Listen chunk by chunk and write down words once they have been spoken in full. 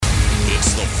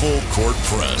Full Court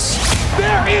Press.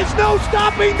 There is no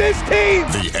stopping this team!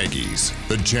 The Aggies,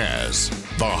 the Jazz,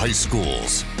 the high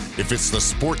schools. If it's the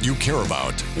sport you care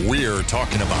about, we're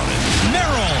talking about it.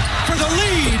 Merrill for the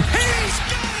lead. He's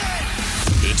got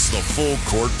it! It's the Full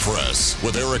Court Press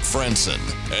with Eric Frandsen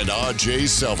and Ajay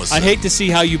Salvesen. I'd hate to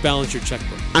see how you balance your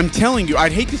checkbook. I'm telling you,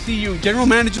 I'd hate to see you general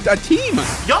manage a team.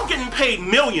 Y'all getting paid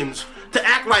millions to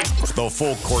act like... The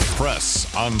Full Court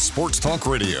Press on Sports Talk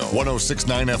Radio,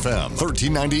 106.9 FM,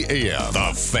 1390 AM.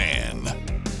 The Fan.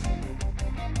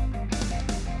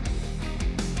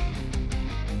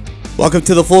 Welcome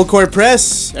to the Full Court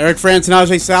Press. Eric Frandsen,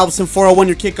 Ajay Salvesen, 401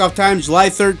 your kickoff time, July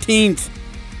 13th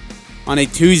on a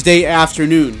Tuesday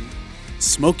afternoon.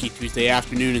 Smoky Tuesday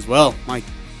afternoon as well. My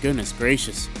goodness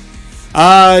gracious.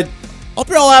 Hope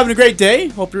you're all having a great day.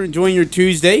 Hope you're enjoying your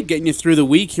Tuesday, getting you through the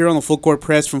week here on the Full Court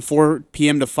Press from 4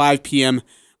 p.m. to 5 p.m.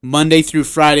 Monday through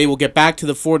Friday. We'll get back to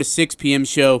the 4 to 6 p.m.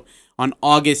 show on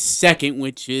August 2nd,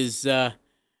 which is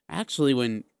actually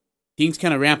when things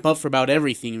kind of ramp up for about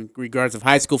everything in regards of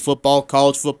high school football,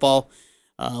 college football.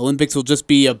 Olympics will just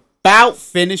be about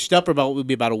finished up, or will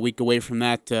be about a week away from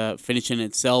that finishing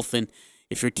itself. And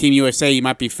if you're Team USA, you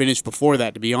might be finished before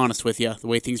that, to be honest with you, the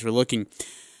way things are looking.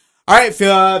 All right, if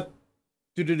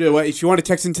you want to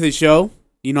text into the show,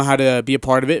 you know how to be a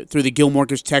part of it through the Gil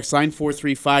Mortgage text line,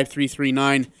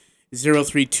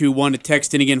 435-339-0321. To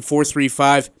text in again,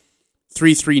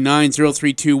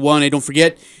 435-339-0321. Hey, don't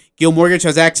forget, Gil Mortgage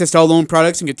has access to all loan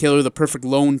products and can tailor the perfect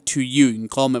loan to you. You can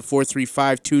call them at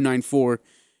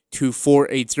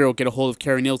 435-294-2480. Get a hold of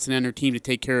Carrie Nielsen and her team to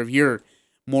take care of your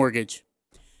mortgage.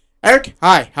 Eric,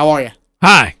 hi. How are you?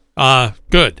 Hi.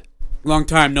 Good. Long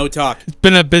time, no talk. It's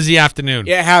been a busy afternoon.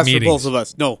 Yeah, it has meetings. for both of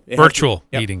us. No, virtual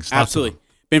meetings. Absolutely.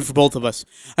 Been for both of us.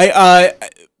 A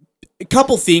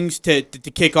couple things to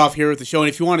kick off here with the show. And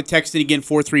if you want to text in again,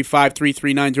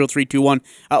 435-339-0321.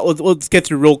 Let's get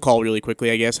through roll call really quickly,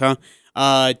 I guess, huh?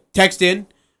 Text in.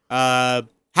 How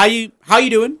you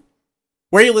doing?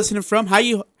 Where are you listening from? How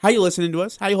you listening to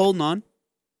us? How you holding on?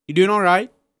 You doing all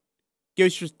right? Give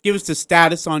us the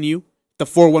status on you. The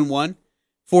 411.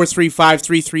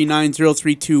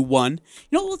 435-339-0321.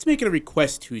 Let's make it a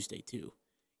request Tuesday, too.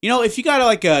 If you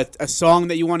got a song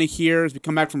that you want to hear as we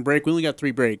come back from break, we only got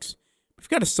 3 breaks. If you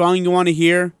got a song you want to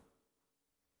hear,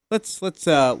 let's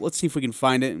see if we can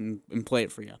find it and play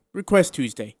it for you. Request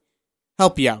Tuesday.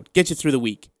 Help you out. Get you through the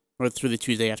week or through the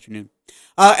Tuesday afternoon.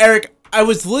 Eric, I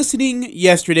was listening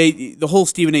yesterday. The whole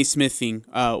Stephen A. Smith thing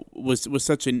was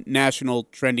such a national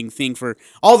trending thing for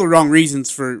all the wrong reasons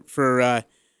for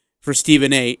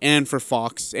Stephen A. and for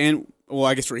Fox, and, well,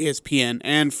 I guess for ESPN,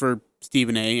 and for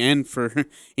Stephen A., and for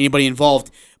anybody involved.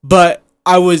 But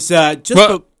I was can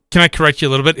I correct you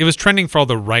a little bit? It was trending for all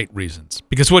the right reasons,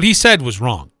 because what he said was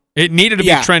wrong. It needed to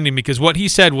be trending because what he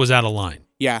said was out of line.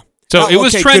 Yeah. So it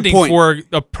was trending for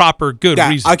a proper good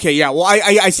reason. Okay, yeah. Well,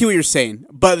 I see what you're saying.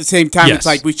 But at the same time, It's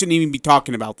like we shouldn't even be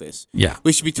talking about this. Yeah.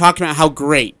 We should be talking about how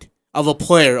great of a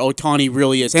player Ohtani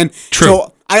really is. And True.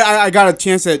 So I got a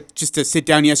chance to sit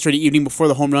down yesterday evening before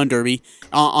the Home Run Derby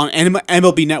on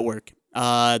MLB Network.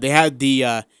 They had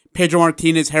the Pedro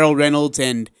Martinez, Harold Reynolds,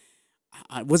 and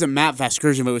it wasn't Matt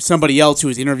Vasgersian, but it was somebody else who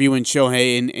was interviewing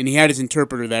Shohei, and he had his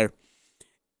interpreter there.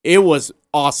 It was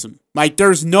awesome. Like,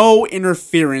 there's no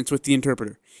interference with the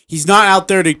interpreter. He's not out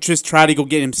there to just try to go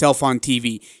get himself on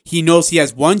TV. He knows he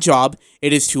has one job.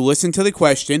 It is to listen to the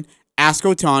question, ask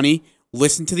Ohtani,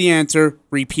 listen to the answer,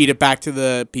 repeat it back to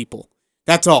the people.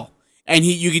 That's all. And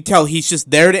you can tell he's just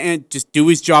there to just do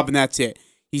his job, and that's it.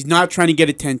 He's not trying to get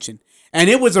attention. And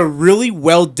it was a really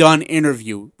well-done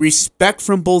interview. Respect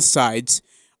from both sides.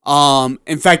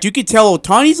 In fact, you could tell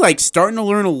Ohtani's like starting to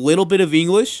learn a little bit of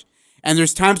English. And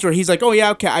there's times where he's like, oh, yeah,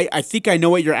 okay, I think I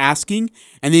know what you're asking.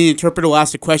 And then the interpreter will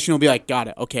ask a question and will be like, got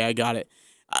it. Okay, I got it.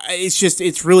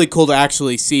 It's really cool to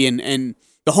actually see. And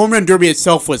the Home Run Derby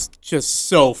itself was just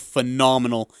so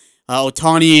phenomenal.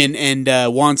 Ohtani and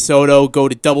Juan Soto go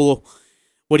to double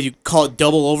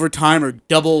overtime or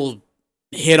double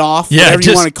hit off, whatever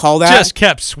you want to call that. Just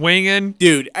kept swinging.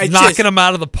 Dude. Knocking him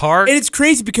out of the park. And it's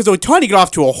crazy because Ohtani got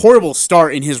off to a horrible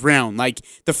start in his round. Like,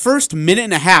 the first minute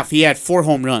and a half, he had 4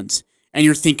 home runs. And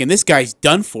you're thinking, this guy's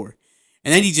done for.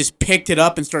 And then he just picked it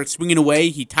up and started swinging away.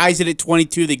 He ties it at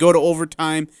 22. They go to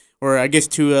overtime, or I guess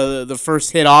to the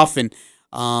first hit off, and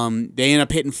they end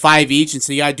up hitting 5 each. And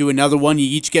so you got to do another one. You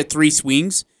each get 3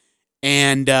 swings.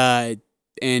 And of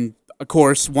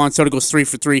course, Juan Soto goes 3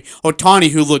 for 3.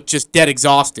 Ohtani, who looked just dead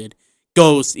exhausted,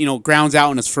 goes, grounds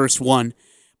out in his first one.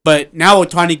 But now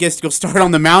Ohtani gets to go start on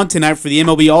the mound tonight for the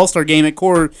MLB All-Star Game at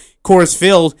Coors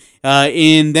Field,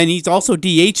 and then he's also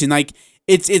DHing. Like,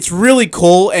 it's really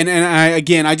cool. And I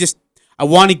I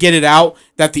want to get it out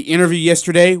that the interview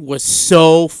yesterday was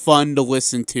so fun to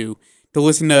listen to. To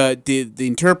listen to the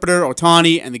interpreter,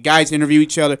 Otani, and the guys interview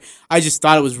each other. I just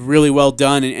thought it was really well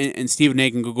done, and Stephen A.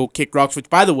 can go kick rocks, which,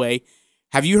 by the way,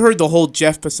 have you heard the whole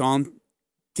Jeff Passan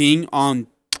thing on...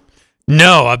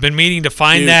 No, I've been meaning to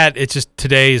find that. It's just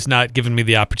today is not giving me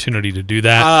the opportunity to do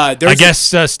that. I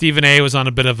guess Stephen A. was on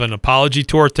a bit of an apology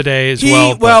tour today as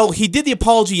well. Well, he did the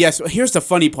apology, yes. Here's the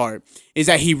funny part, is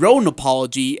that he wrote an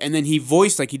apology, and then he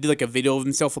voiced, he did a video of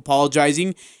himself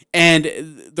apologizing, and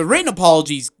the written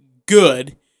apology's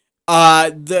good.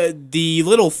 The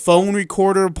little phone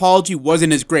recorder apology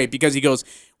wasn't as great because he goes,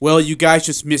 well, you guys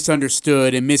just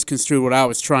misunderstood and misconstrued what I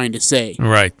was trying to say.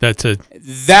 Right.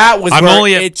 I'm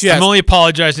only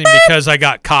apologizing because I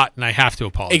got caught and I have to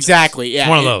apologize. Exactly. Yeah. It's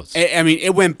one of those.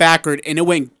 It went backward, and it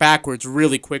went backwards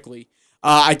really quickly.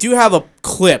 I do have a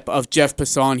clip of Jeff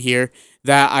Passan here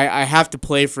that I have to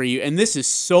play for you, and this is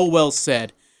so well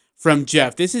said from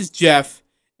Jeff. This is Jeff.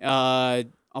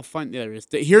 I'll find there it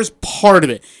is. Here's part of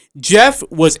it. Jeff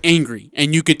was angry,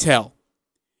 and you could tell.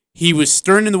 He was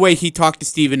stern in the way he talked to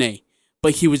Stephen A.,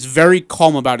 but he was very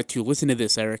calm about it too. Listen to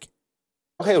this, Eric.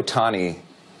 Shohei Ohtani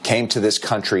came to this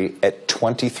country at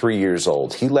 23 years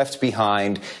old. He left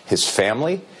behind his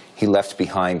family. He left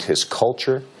behind his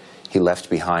culture. He left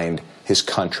behind his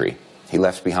country. He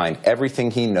left behind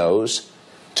everything he knows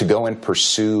to go and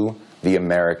pursue the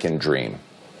American dream.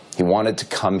 He wanted to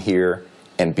come here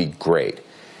and be great.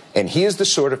 And he is the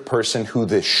sort of person who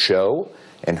this show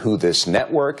and who this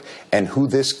network and who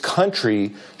this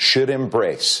country should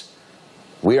embrace.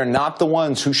 We are not the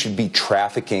ones who should be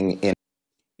trafficking in.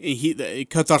 It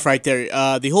cuts off right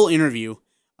there. The whole interview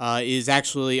is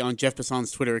actually on Jeff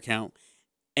Passan's Twitter account.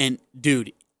 And,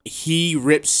 dude, he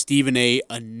rips Stephen A.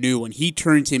 a new one. He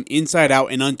turns him inside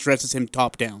out and undresses him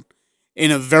top down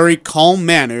in a very calm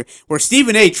manner where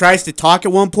Stephen A. tries to talk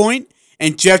at one point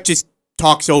and Jeff just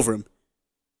talks over him.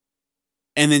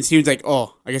 And then Steven's like,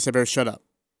 oh, I guess I better shut up.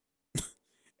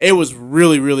 It was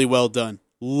really, really well done.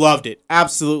 Loved it.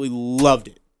 Absolutely loved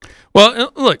it.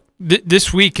 Well, look,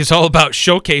 this week is all about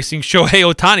showcasing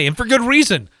Shohei Ohtani, and for good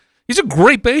reason. He's a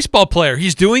great baseball player.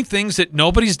 He's doing things that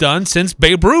nobody's done since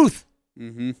Babe Ruth.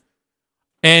 Mm-hmm.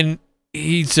 And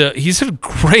he's a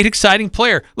great, exciting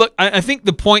player. Look, I think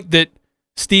the point that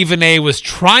Stephen A. was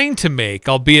trying to make,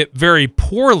 albeit very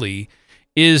poorly,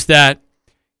 is that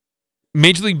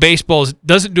Major League Baseball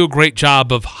doesn't do a great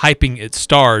job of hyping its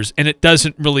stars, and it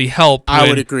doesn't really help. I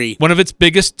would agree. One of its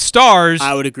biggest stars,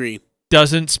 I would agree,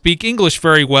 doesn't speak English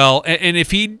very well, and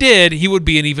if he did, he would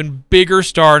be an even bigger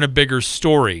star and a bigger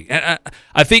story. And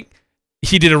I think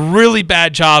he did a really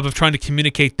bad job of trying to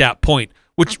communicate that point,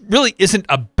 which really isn't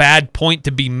a bad point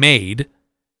to be made.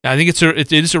 I think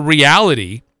it is a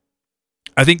reality.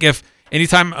 I think if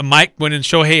anytime a mic went in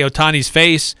Shohei Ohtani's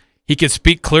face, he could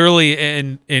speak clearly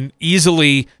and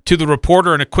easily to the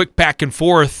reporter in a quick back and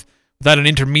forth without an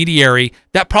intermediary,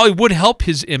 that probably would help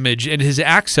his image and his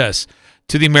access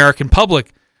to the American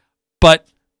public. But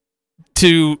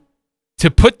to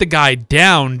put the guy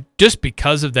down just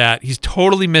because of that, he's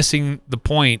totally missing the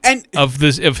point of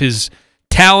his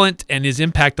talent and his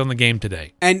impact on the game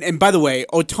today. And by the way,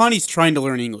 Ohtani's trying to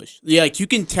learn English. Yeah, you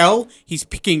can tell he's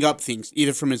picking up things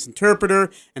either from his interpreter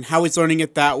and how he's learning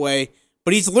it that way.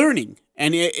 But he's learning,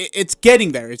 and it's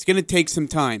getting there. It's going to take some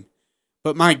time.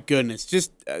 But my goodness,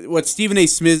 just what Stephen A.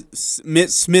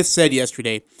 Smith said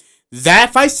yesterday, that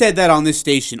if I said that on this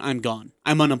station, I'm gone.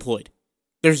 I'm unemployed.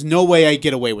 There's no way I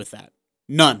get away with that.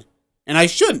 None. And I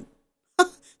shouldn't.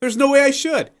 There's no way I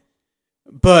should.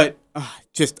 But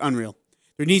just unreal.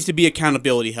 There needs to be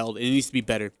accountability held, and it needs to be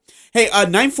better. Hey,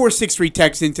 9463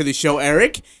 texts into the show,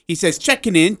 Eric. He says,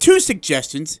 checking in, 2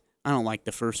 suggestions. I don't like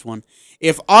the first one.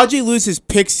 If Ajay loses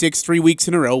pick 6 3 weeks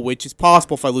in a row, which is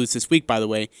possible if I lose this week, by the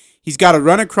way, he's got to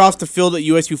run across the field at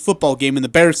USU football game in the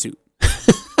bear suit.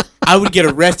 I would get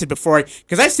arrested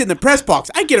because I sit in the press box.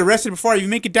 I get arrested before I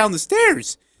even make it down the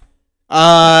stairs.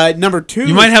 Number 2.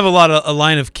 You might have a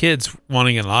line of kids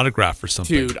wanting an autograph or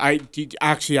something. Dude, I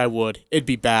would. It'd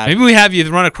be bad. Maybe we have you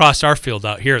run across our field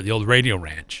out here at the old radio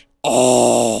ranch.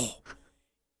 Oh.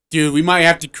 Dude, we might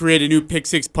have to create a new pick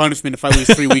 6 punishment if I lose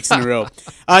 3 weeks in a row.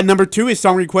 Number 2 is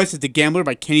song request is The Gambler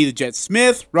by Kenny the Jet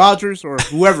Smith, Rogers, or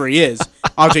whoever he is.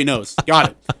 Ajay knows. Got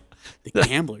it. The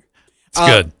Gambler. It's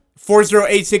good.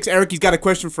 4086, Eric, he's got a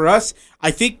question for us. I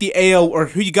think the AL, or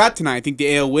who you got tonight, I think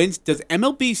the AL wins. Does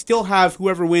MLB still have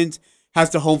whoever wins has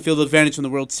the home field advantage in the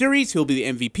World Series? He'll be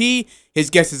the MVP. His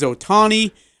guess is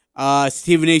Ohtani.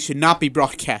 Stephen A. should not be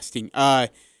broadcasting.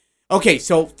 Okay,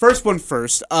 so first one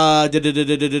first.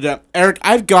 Eric,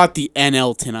 I've got the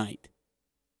NL tonight.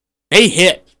 They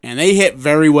hit, and they hit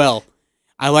very well.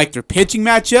 I like their pitching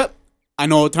matchup. I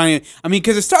know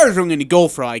because the starters are going to go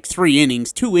for like 3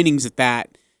 innings, 2 innings at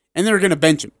that, and they're going to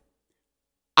bench him.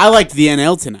 I liked the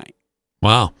NL tonight.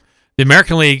 Wow. The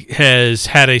American League has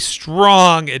had a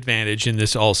strong advantage in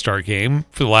this All-Star game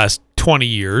for the last 20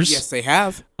 years. Yes, they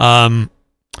have.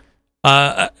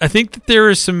 I think that there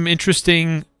is some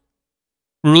interesting,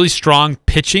 really strong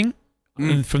pitching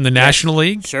from the National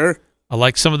League. Sure. I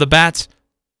like some of the bats,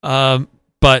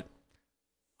 but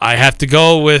I have to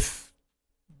go with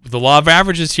the law of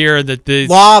averages here. That the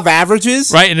law of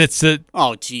averages, right? And it's the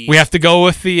geez. We have to go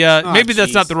with the maybe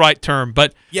that's not the right term,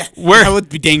 but yeah, where that would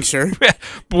be dang sure.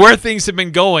 Where things have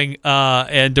been going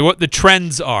and what the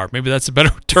trends are. Maybe that's a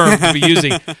better term to be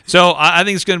using. So I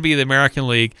think it's going to be the American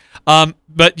League.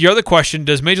 But your other question: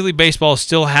 does Major League Baseball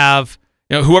still have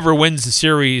whoever wins the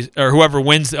series or whoever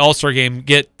wins the All-Star game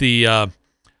get the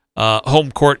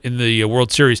home court in the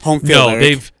World Series? Home field. No,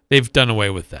 Eric. They've done away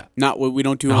with that. Not what we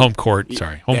don't do. Home court.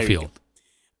 Sorry, home field.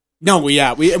 No, we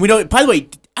don't. By the way,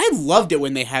 I loved it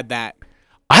when they had that.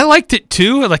 I liked it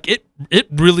too. Like it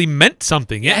really meant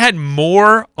something. It had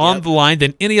more on the line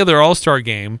than any other All-Star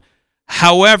game.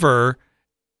 However,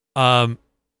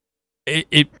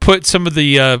 it put some of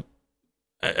the.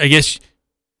 I guess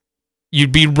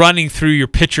you'd be running through your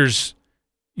pitchers.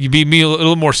 You'd be a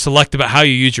little more selective about how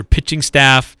you use your pitching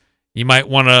staff. You might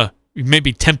want to. You may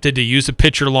be tempted to use a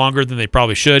pitcher longer than they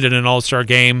probably should in an All-Star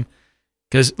game.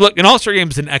 Because, look, an All-Star game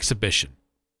is an exhibition.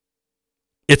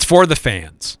 It's for the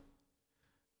fans.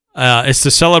 It's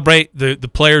to celebrate the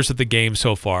players of the game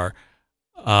so far.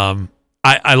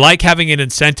 I like having an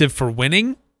incentive for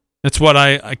winning. That's what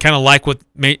I kind of like what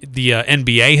the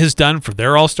NBA has done for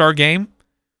their All-Star game.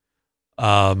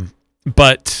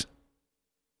 But,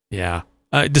 yeah.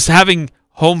 Just having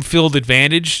home field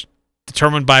advantage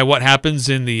determined by what happens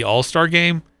in the All-Star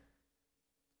game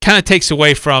kind of takes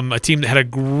away from a team that had a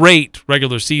great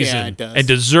regular season and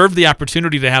deserved the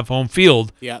opportunity to have home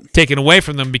field taken away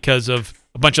from them because of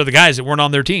a bunch of other guys that weren't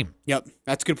on their team. Yep,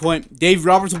 that's a good point. Dave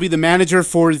Roberts will be the manager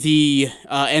for the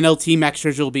NL team. Max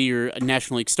Scherzer will be your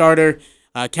National League starter.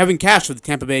 Kevin Cash of the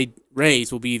Tampa Bay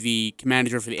Rays will be the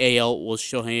manager for the AL.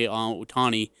 Shohei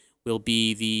Ohtani will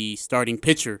be the starting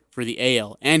pitcher for the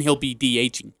AL, and he'll be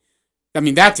DHing. I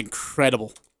mean, that's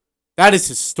incredible. That is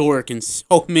historic in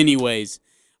so many ways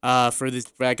for that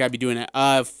guy to be doing it.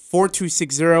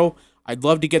 4260, I'd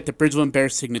love to get the Bridgeland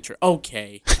Bears signature.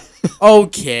 Okay.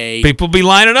 People be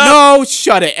lining up. No,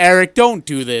 shut it, Eric. Don't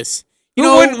do this.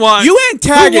 You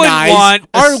antagonize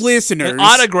our listeners. An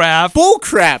autograph.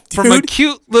 Bullcrap, dude. From a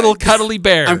cute little cuddly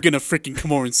bear. I'm going to freaking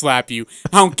come over and slap you.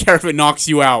 I don't care if it knocks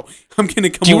you out. I'm going to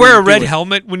come over. Do you wear a red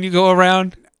helmet when you go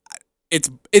around?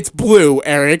 It's blue,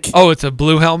 Eric. Oh, it's a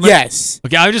blue helmet? Yes.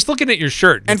 Okay, I was just looking at your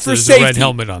shirt. And for there's safety. a red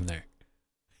helmet on there.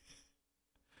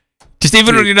 Just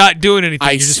even when you're not doing anything,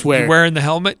 you're just wearing the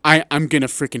helmet? I'm going to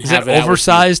freaking have it. Is that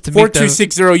oversized to make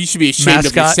 4260, you should be ashamed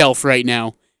of yourself right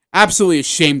now. Absolutely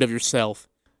ashamed of yourself.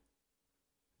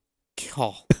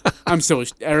 Oh,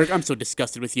 Eric, I'm so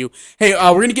disgusted with you. Hey,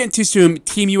 we're going to get into some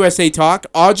Team USA talk.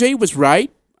 Ajay was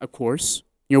right, of course.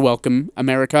 You're welcome,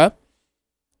 America.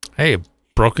 Hey,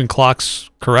 broken clock's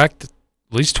correct at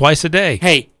least twice a day.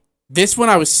 Hey, this one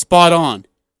I was spot on,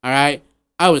 all right?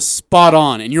 I was spot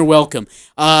on, and you're welcome.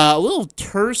 A little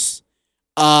terse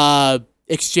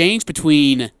exchange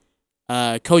between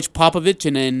Coach Popovich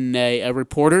and then a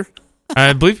reporter.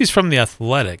 I believe he's from The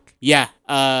Athletic. Yeah.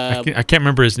 I can't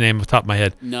remember his name off the top of my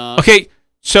head. No. Okay,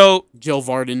 so... Joe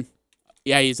Varden.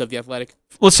 Yeah, he's of The Athletic.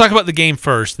 Let's talk about the game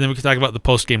first, and then we can talk about the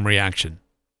post-game reaction.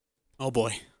 Oh,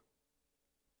 boy.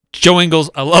 Joe Ingles,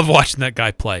 I love watching that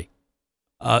guy play.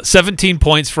 17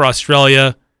 points for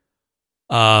Australia.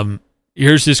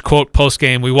 Here's his quote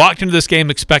post-game. We walked into this game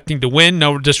expecting to win.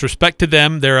 No disrespect to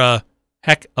them. They're a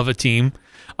heck of a team.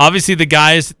 Obviously, the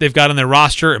guys that they've got on their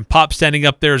roster and Pop standing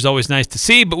up there is always nice to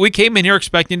see, but we came in here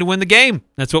expecting to win the game.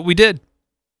 That's what we did.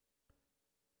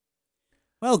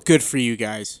 Well, good for you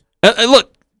guys.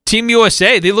 Look, Team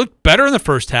USA, they looked better in the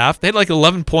first half. They had like an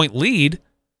 11-point lead,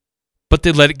 but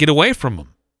they let it get away from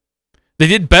them. They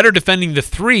did better defending the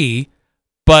 3,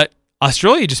 but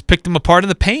Australia just picked them apart in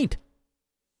the paint.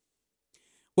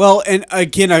 Well, and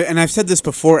again, I've said this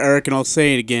before, Eric, and I'll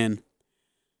say it again.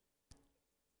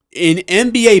 In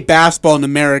NBA basketball in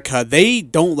America, they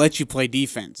don't let you play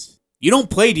defense. You don't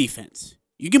play defense.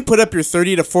 You can put up your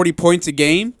 30 to 40 points a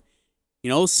game. You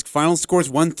know, final scores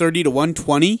 130 to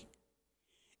 120.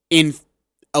 In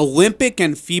Olympic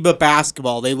and FIBA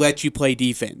basketball, they let you play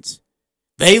defense.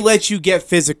 They let you get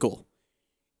physical.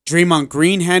 Draymond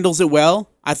Green handles it well.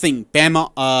 I think Bam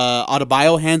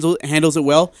Adebayo handles it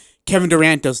well. Kevin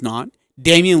Durant does not.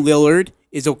 Damian Lillard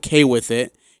is okay with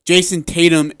it. Jason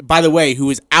Tatum, by the way, who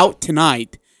is out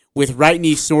tonight with right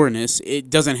knee soreness, it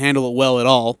doesn't handle it well at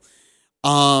all.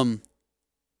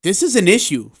 This is an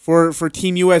issue for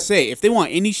Team USA. If they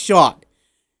want any shot,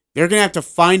 they're going to have to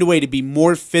find a way to be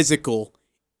more physical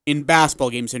in basketball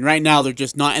games. And right now, they're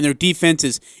just not. And their defense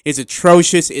is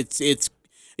atrocious.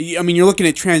 I mean, you're looking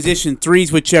at transition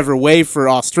threes whichever way for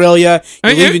Australia.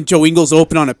 You're leaving Joe Ingles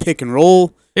open on a pick and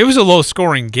roll. It was a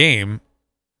low-scoring game,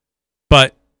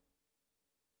 but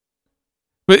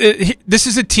this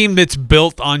is a team that's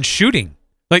built on shooting.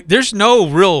 Like, there's no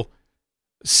real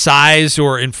size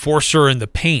or enforcer in the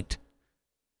paint.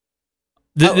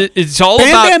 It's all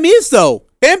about... Bam Bam is, though.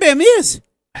 Bam Bam is.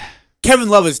 Kevin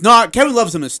Love is not. Kevin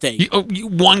Love's a mistake.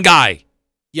 One guy.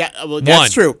 Yeah, well,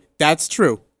 that's true. That's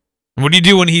true. What do you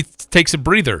do when he takes a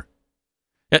breather?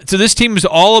 So this team is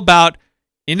all about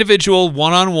individual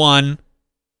one-on-one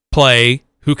play,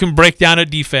 who can break down a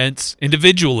defense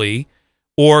individually,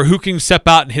 or who can step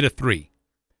out and hit a three.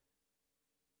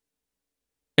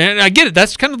 And I get it.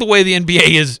 That's kind of the way the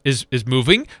NBA is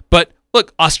moving. But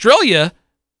look, Australia,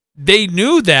 they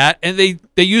knew that, and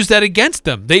they used that against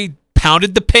them. They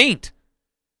pounded the paint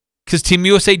because Team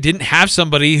USA didn't have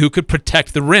somebody who could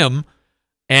protect the rim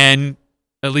and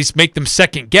at least make them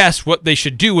second guess what they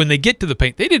should do when they get to the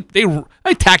paint. They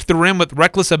attacked the rim with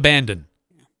reckless abandon.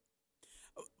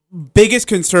 Biggest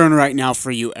concern right now for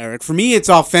you, Eric. For me, it's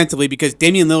offensively because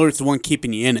Damian Lillard's the one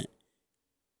keeping you in it.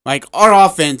 Like, our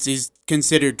offense is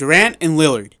considered Durant and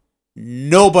Lillard.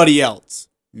 Nobody else.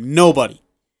 Nobody.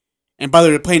 And by the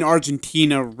way, they're playing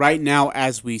Argentina right now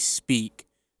as we speak.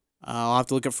 I'll have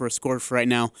to look up for a score for right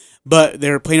now. But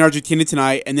they're playing Argentina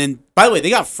tonight. And then, by the way,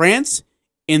 they got France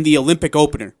in the Olympic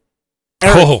opener.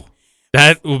 Eric,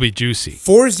 that will be juicy.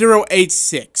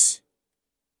 4086.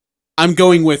 I'm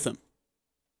going with them.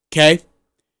 Okay?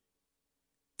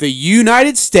 The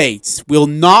United States will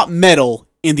not medal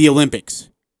in the Olympics.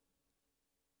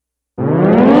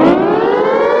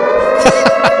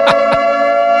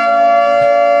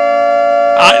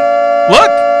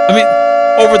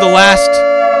 Over the last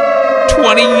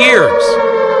 20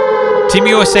 years, Team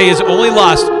USA has only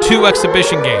lost 2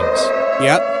 exhibition games.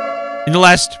 Yep. In the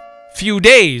last few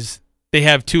days, they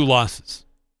have 2 losses.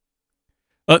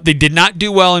 They did not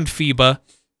do well in FIBA.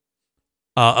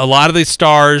 A lot of the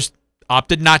stars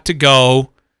opted not to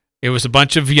go. It was a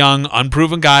bunch of young,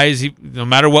 unproven guys. No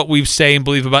matter what we say and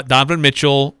believe about Donovan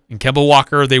Mitchell and Kemba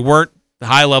Walker, they weren't the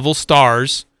high-level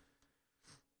stars.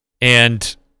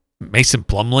 And Mason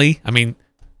Plumlee,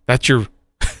 that's your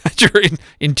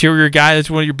interior guy. That's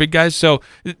one of your big guys. So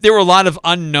there were a lot of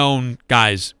unknown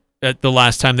guys at the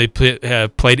last time they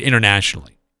played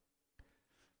internationally.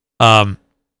 And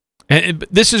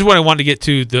this is what I wanted to get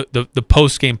to, the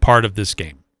post-game part of this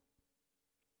game.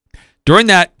 During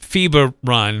that FIBA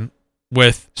run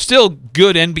with still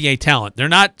good NBA talent, they're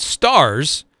not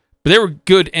stars, but they were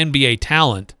good NBA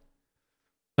talent.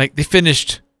 Like, they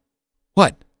finished,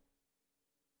 what?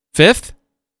 5th?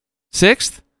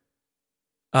 6th?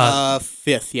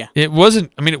 5th, yeah. It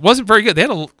wasn't very good.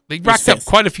 They racked up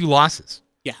quite a few losses.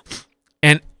 Yeah.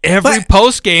 And every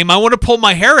post game, I want to pull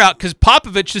my hair out because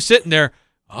Popovich is sitting there.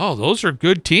 Oh, those are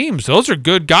good teams. Those are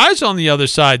good guys on the other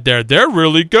side there. They're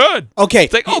really good. Okay.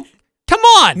 It's like, come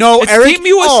on. No, it's Eric. Team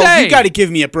USA. You got to give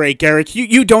me a break, Eric.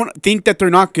 You don't think that they're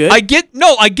not good? I get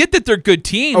that they're good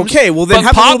teams. Okay, well then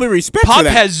have a little bit of respect for that.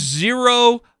 Pop has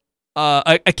zero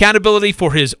accountability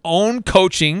for his own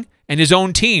coaching and his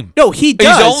own team. No, he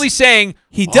does. He's only saying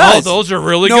he does. Oh, those are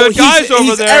really good guys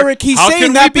over there. Eric, he's How saying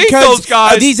can that we beat because those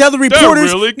guys? These other reporters.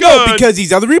 They're really good. No, because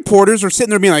these other reporters are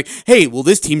sitting there being like, "Hey, well,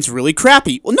 this team's really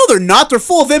crappy." Well, no, they're not. They're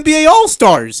full of NBA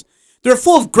All-Stars. They're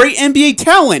full of great NBA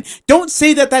talent. Don't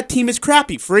say that team is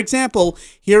crappy. For example,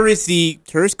 here is the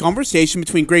terse conversation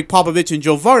between Greg Popovich and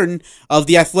Joe Vardon of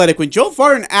The Athletic. When Joe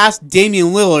Vardon asked Damian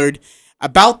Lillard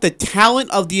about the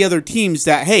talent of the other teams,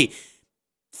 that, hey,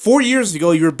 4 years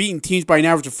ago you were beating teams by an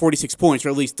average of 46 points, or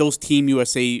at least those Team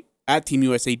USA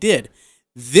did.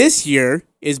 This year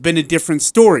has been a different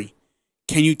story.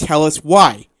 Can you tell us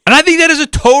why? And I think that is a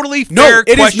totally fair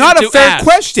question. No, it is not a fair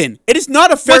question. It is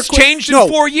not a fair question. What's changed in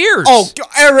 4 years? Oh,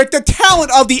 Eric, the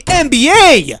talent of the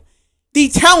NBA. The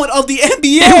talent of the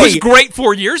NBA. It was great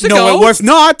 4 years ago. No, it was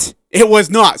not. It was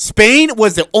not. Spain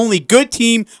was the only good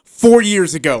team 4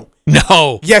 years ago.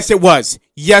 No. Yes, it was.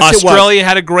 Yes, it was. Australia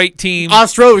had a great team.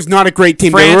 Australia was not a great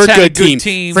team. France they were a had good a good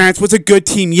team. France was a good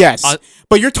team, yes.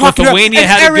 But you're talking Lithuania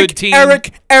about had a good team.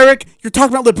 Eric, you're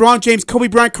talking about LeBron James, Kobe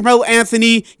Bryant, Carmelo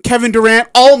Anthony, Kevin Durant,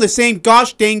 all in the same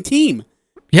gosh dang team.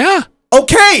 Yeah.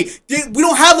 Okay, we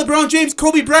don't have LeBron James,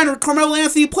 Kobe Bryant, or Carmelo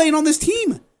Anthony playing on this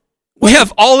team. We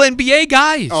have all NBA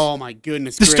guys. Oh my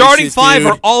goodness! The starting five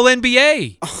are all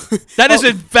NBA. That is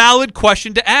a valid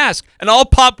question to ask. And all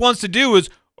Pop wants to do is,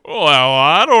 well,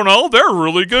 I don't know. They're a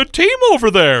really good team over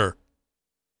there.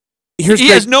 He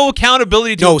has no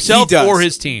accountability to himself or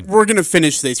his team. We're going to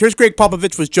finish this. Here's Greg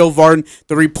Popovich with Joe Vardon,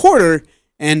 the reporter,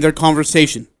 and their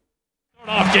conversation. Start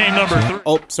off game number 3.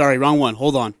 Oh, sorry, wrong one.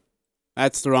 Hold on.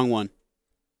 That's the wrong one.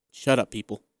 Shut up,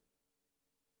 people.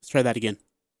 Let's try that again.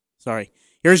 Sorry.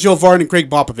 Here's Joe Vardon and Greg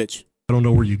Popovich. I don't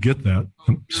know where you get that.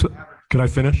 Can I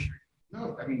finish?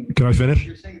 No, I mean, Can I finish?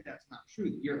 You're saying that's not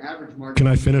true. Your average margin Can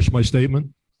I finish my statement?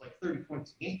 is like 30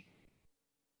 points a game.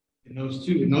 In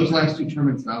those last two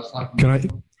tournaments that I was talking Can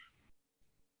about. I?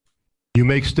 You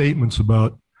make statements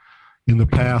about in the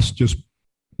past just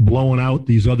blowing out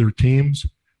these other teams.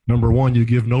 Number one, you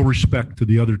give no respect to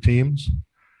the other teams.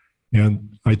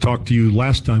 And I talked to you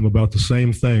last time about the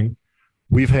same thing.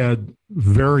 We've had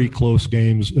very close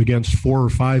games against 4 or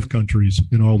 5 countries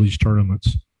in all these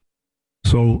tournaments.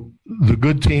 So the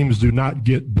good teams do not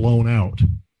get blown out.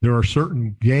 There are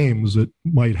certain games that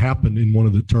might happen in one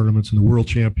of the tournaments in the World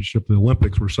Championship, the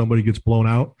Olympics, where somebody gets blown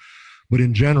out. But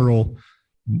in general,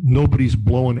 nobody's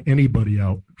blowing anybody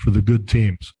out for the good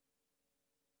teams.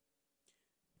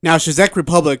 Now, Czech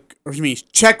Republic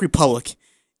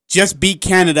just beat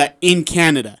Canada in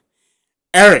Canada.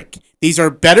 Eric, these are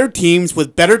better teams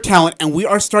with better talent, and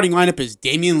our starting lineup is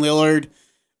Damian Lillard,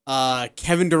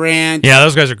 Kevin Durant. Yeah,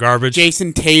 those guys are garbage.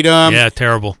 Jason Tatum. Yeah,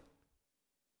 terrible.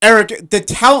 Eric, the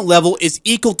talent level is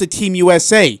equal to Team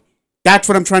USA. That's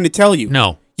what I'm trying to tell you.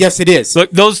 No. Yes, it is. Look,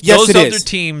 those other is.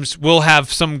 teams will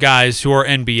have some guys who are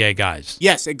NBA guys.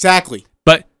 Yes, exactly.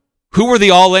 But who were the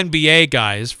all-NBA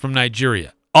guys from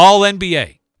Nigeria? All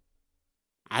NBA.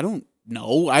 I don't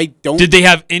know. I don't. Did they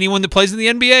have anyone that plays in the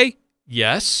NBA?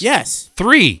 Yes. Yes.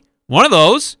 3. One of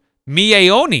those,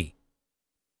 Mieoni.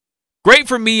 Great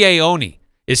for Mieoni.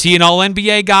 Is he an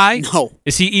all-NBA guy? No.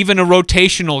 Is he even a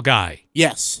rotational guy?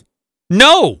 Yes.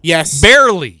 No. Yes.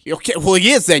 Barely. Okay, well,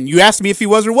 he is then. You asked me if he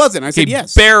was or wasn't. I said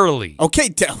yes. Barely. Okay,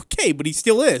 but he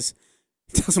still is.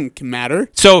 It doesn't matter.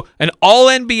 So, an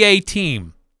all-NBA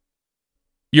team,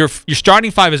 your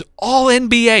starting five is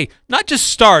all-NBA, not just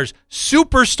stars,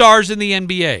 superstars in the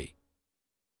NBA.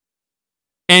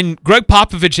 And Greg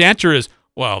Popovich's answer is,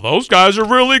 well, those guys are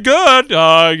really good.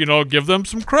 Give them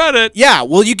some credit. Yeah,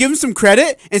 well, you give him some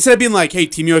credit instead of being like, hey,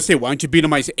 Team USA, why don't you beat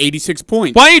them by 86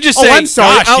 points? Why don't you just say, I'm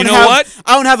sorry, gosh, you know what?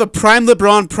 I don't have a prime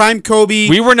LeBron, prime Kobe.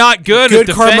 We were not good at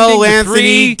defending Carmelo the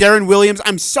Anthony, three. Darren Williams.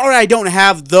 I'm sorry I don't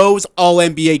have those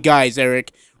all-NBA guys,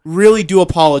 Eric. Really do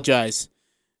apologize.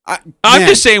 I'm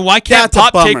just saying, why can't that's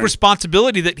a Pop take bummer.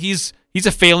 responsibility that he's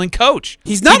a failing coach?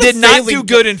 He's not. He did not do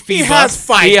good in FIBA. He has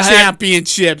 5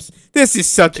 championships. This is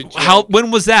such a joke.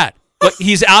 When was that? But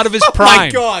he's out of his Oh prime. my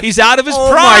gosh. He's out of his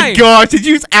Oh prime. my gosh! Did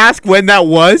you ask when that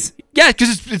was? Yeah,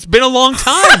 because it's been a long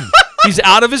time. He's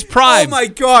out of his prime. Oh my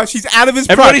gosh, he's out of his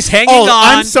prime. Everybody's hanging on.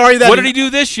 I'm sorry that. What did he do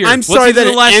this year? I'm What's sorry he do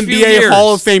that the last an few NBA years?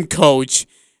 Hall of Fame coach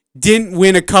didn't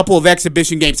win a couple of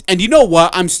exhibition games. And you know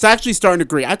what? I'm actually starting to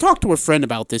agree. I talked to a friend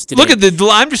about this today.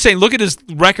 I'm just saying. Look at his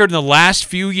record in the last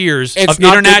few years It's of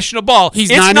not international ball. He's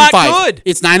it's 9 not and 5. good.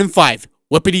 It's 9 and 5.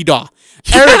 Whippity daw.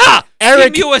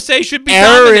 Team USA should be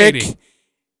dominating.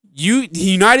 The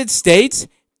United States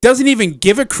doesn't even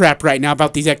give a crap right now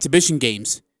about these exhibition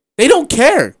games. They don't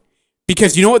care.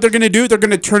 Because you know what they're going to do? They're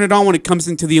going to turn it on when it comes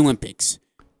into the Olympics.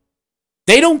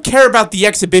 They don't care about the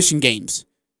exhibition games.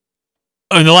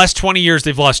 In the last 20 years,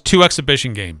 they've lost 2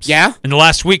 exhibition games. Yeah? In the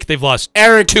last week, they've lost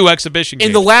Eric, 2 exhibition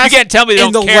games. you can't tell me they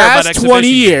don't care about exhibition 20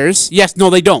 games. years, yes, no,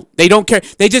 they don't. They don't care.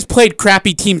 They just played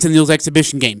crappy teams in those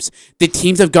exhibition games. The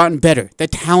teams have gotten better. The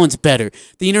talent's better.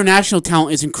 The international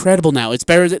talent is incredible now. It's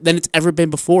better than it's ever been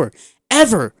before.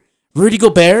 Ever. Rudy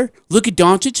Gobert, Luka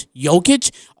Doncic,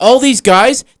 Jokic, all these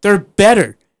guys, they're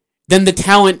better than the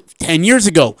talent 10 years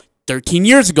ago, 13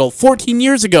 years ago, 14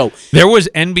 years ago. There was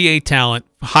NBA talent,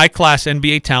 high-class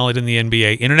NBA talent in the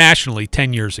NBA internationally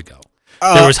 10 years ago.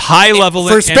 There was high-level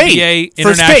NBA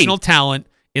international talent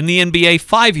in the NBA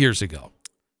 5 years ago.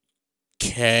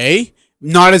 Okay.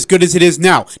 Not as good as it is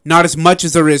now. Not as much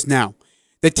as there is now.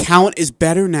 The talent is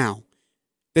better now.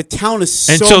 The talent is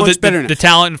so much better now. The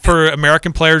talent for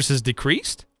American players has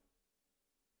decreased?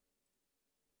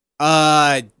 No.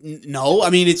 I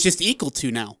mean, it's just equal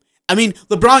to now. I mean,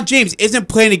 LeBron James isn't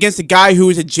playing against a guy who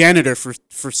was a janitor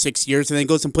for 6 years and then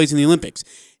goes and plays in the Olympics.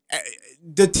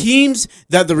 The teams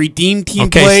that the Redeem team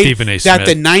played, that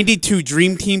the 92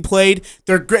 Dream team played,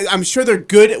 they're great. I'm sure they're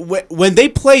good. When they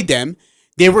played them,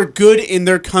 they were good in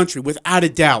their country, without a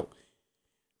doubt.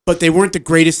 But they weren't the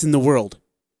greatest in the world.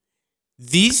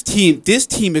 this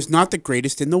team is not the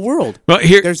greatest in the world. Well,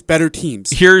 there's better teams.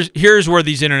 Here's where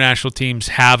these international teams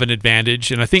have an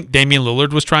advantage, and I think Damian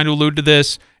Lillard was trying to allude to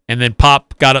this, and then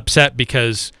Pop got upset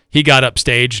because he got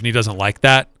upstaged and he doesn't like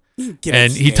that.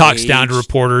 And he talks down to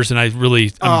reporters, and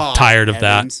I'm tired of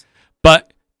that.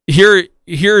 But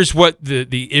here's what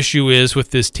the issue is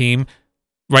with this team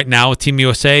right now with Team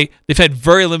USA. They've had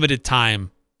very limited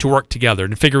time to work together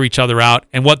and figure each other out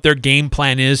and what their game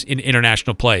plan is in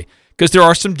international play. Because there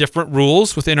are some different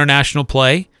rules with international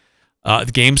play. The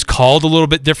game's called a little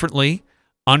bit differently.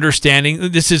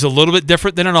 Understanding this is a little bit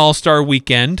different than an all-star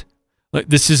weekend.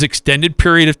 This is extended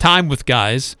period of time with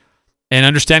guys and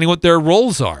understanding what their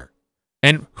roles are.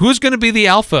 And who's going to be the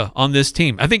alpha on this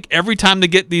team? I think every time they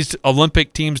get these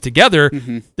Olympic teams together,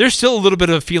 there's still a little bit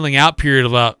of a feeling out period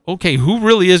about, okay, who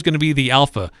really is going to be the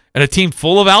alpha? And a team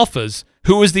full of alphas,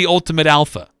 who is the ultimate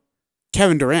alpha?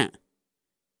 Kevin Durant.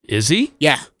 Is he?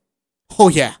 Yeah. Oh,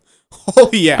 yeah. Oh,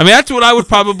 yeah. I mean, that's what I would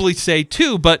probably say,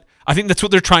 too, but I think that's what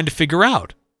they're trying to figure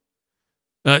out.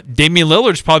 Damian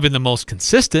Lillard's probably been the most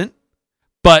consistent,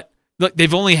 but look,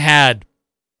 they've only had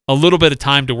a little bit of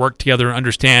time to work together and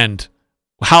understand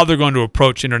how they're going to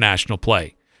approach international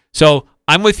play. So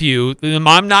I'm with you.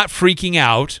 I'm not freaking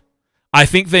out. I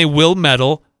think they will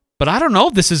medal, but I don't know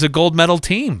if this is a gold medal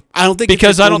team. I don't think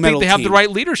because I don't think they have the right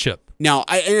leadership. No,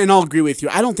 and I'll agree with you.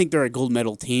 I don't think they're a gold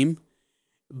medal team.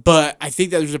 But I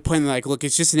think that there's a point like, look,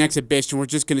 it's just an exhibition. We're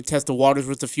just going to test the waters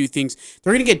with a few things.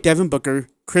 They're going to get Devin Booker,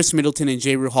 Chris Middleton, and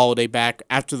J. Rue Holiday back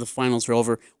after the finals are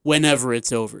over, whenever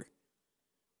it's over.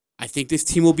 I think this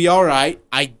team will be all right.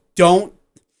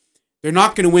 They're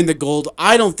not going to win the gold.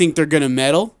 I don't think they're going to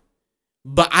medal.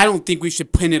 But I don't think we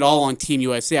should pin it all on Team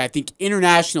USA. I think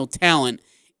international talent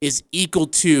is equal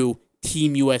to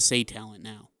Team USA talent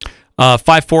now.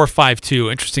 5452,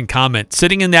 interesting comment.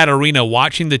 Sitting in that arena,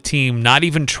 watching the team not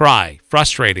even try,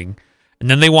 frustrating, and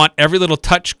then they want every little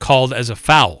touch called as a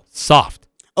foul. Soft.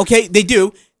 Okay, they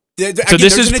do. So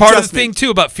this is part of the thing,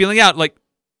 too, about feeling out. Like,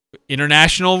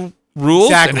 international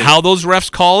rules and how those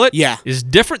refs call it is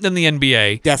different than the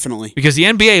NBA. Definitely. Because the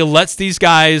NBA lets these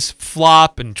guys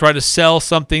flop and try to sell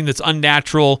something that's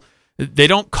unnatural. They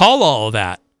don't call all of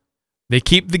that. They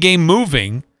keep the game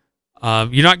moving.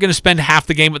 You're not going to spend half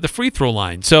the game at the free throw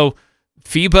line. So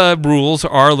FIBA rules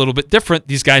are a little bit different.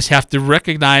 These guys have to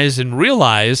recognize and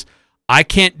realize I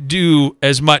can't do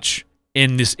as much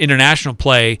in this international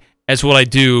play as what I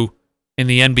do in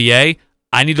the NBA.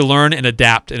 I need to learn and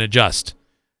adapt and adjust.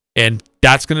 And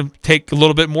that's going to take a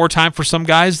little bit more time for some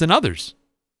guys than others.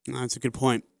 That's a good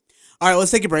point. All right,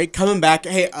 let's take a break. Coming back,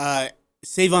 hey,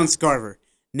 Savon Scarver,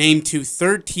 named to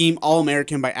third-team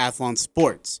All-American by Athlon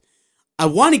Sports. I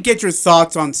want to get your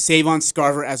thoughts on Savon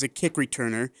Scarver as a kick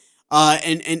returner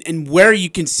and where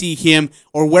you can see him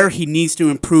or where he needs to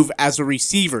improve as a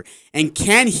receiver. And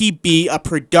can he be a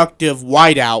productive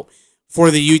wideout for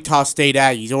the Utah State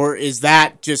Aggies? Or is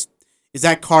that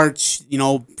card,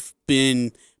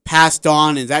 been passed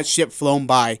on? Is that ship flown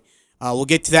by? We'll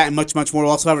get to that and much, much more.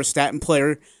 We'll also have our stat and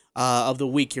player of the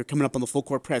week here coming up on the Full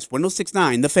Court Press.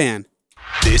 106.9, The Fan.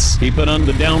 This, keep it on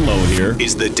the down low here,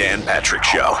 is the Dan Patrick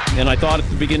Show. And I thought at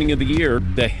the beginning of the year,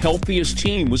 the healthiest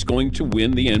team was going to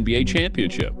win the NBA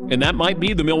championship. And that might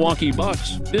be the Milwaukee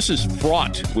Bucks. This is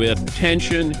fraught with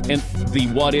tension and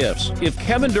the what-ifs. If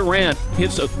Kevin Durant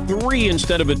hits a 3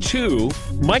 instead of a 2,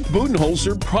 Mike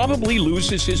Budenholzer probably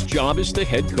loses his job as the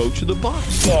head coach of the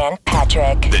Bucks. Dan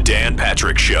Patrick. The Dan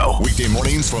Patrick Show. Weekday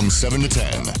mornings from 7 to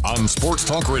 10 on Sports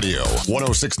Talk Radio,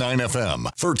 106.9 FM,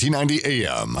 1390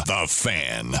 AM. The Fan.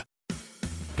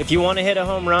 If you want to hit a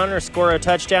home run or score a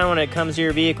touchdown when it comes to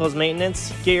your vehicle's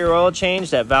maintenance, get your oil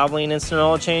changed at Valvoline Instant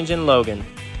Oil Change in Logan.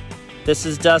 This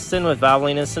is Dustin with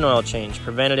Valvoline Instant Oil Change.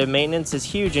 Preventative maintenance is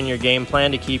huge in your game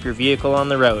plan to keep your vehicle on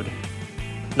the road.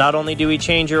 Not only do we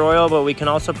change your oil, but we can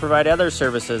also provide other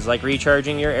services like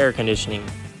recharging your air conditioning.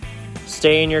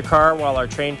 Stay in your car while our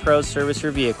trained pros service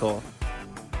your vehicle.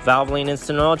 Valvoline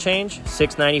Instant Oil Change,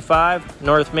 695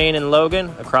 North Main in Logan,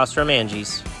 across from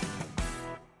Angie's.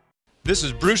 This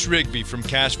is Bruce Rigby from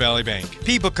Cache Valley Bank.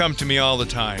 People come to me all the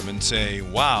time and say,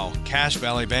 wow, Cache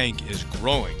Valley Bank is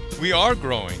growing. We are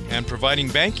growing and providing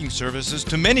banking services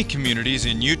to many communities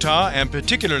in Utah and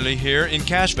particularly here in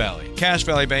Cache Valley. Cache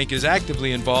Valley Bank is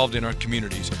actively involved in our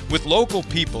communities with local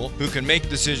people who can make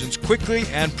decisions quickly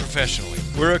and professionally.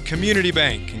 We're a community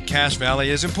bank and Cache Valley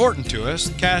is important to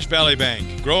us. Cache Valley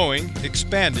Bank, growing,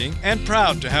 expanding, and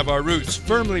proud to have our roots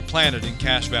firmly planted in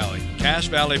Cache Valley. Cache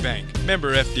Valley Bank,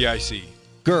 member FDIC.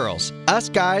 Girls, us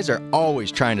guys are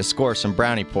always trying to score some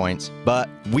brownie points, but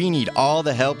we need all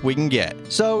the help we can get.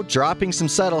 So dropping some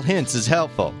subtle hints is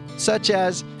helpful, such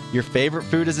as, Your favorite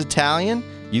food is Italian?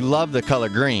 You love the color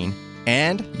green.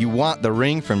 And you want the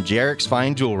ring from Jarek's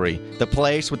Fine Jewelry, the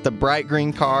place with the bright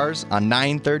green cars on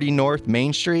 930 North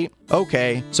Main Street?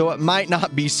 Okay, so it might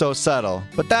not be so subtle,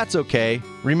 but that's okay.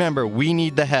 Remember, we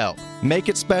need the help. Make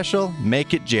it special,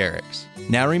 make it Jarek's.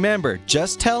 Now remember,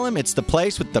 just tell him it's the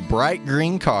place with the bright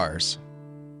green cars.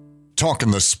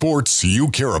 Talking the sports you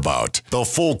care about. The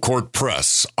Full Court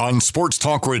Press on Sports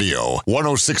Talk Radio,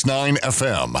 106.9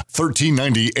 FM,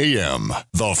 1390 AM.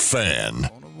 The Fan.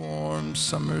 On a warm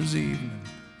summer's evening,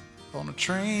 on a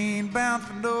train bound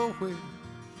for nowhere,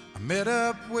 I met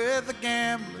up with a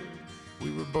gambler.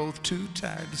 We were both too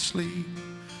tired to sleep,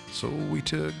 so we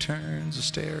took turns of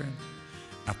staring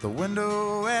out the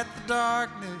window at the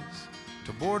darkness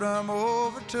till boredom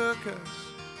overtook us.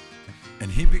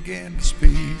 And he began to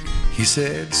speak. He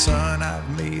said, son, I've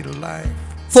made a life.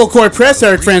 Full Court Press,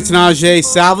 Eric Frandsen, Ajay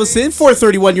Salvesen,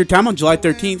 4:31 your time on July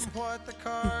 13th.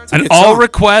 An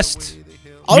all-request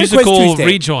musical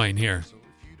rejoin here.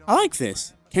 I like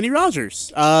this. Kenny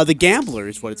Rogers. The Gambler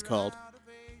is what it's called.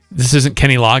 This isn't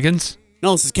Kenny Loggins?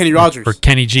 No, this is Kenny Rogers. Or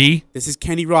Kenny G? This is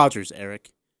Kenny Rogers, Eric.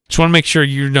 Just want to make sure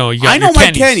you know. You got I know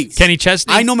my Kennys. Kenny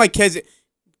Chesney? I know my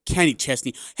Kenny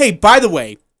Chesney. Hey, by the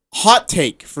way, hot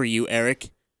take for you,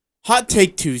 Eric. Hot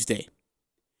take Tuesday.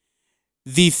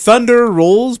 The Thunder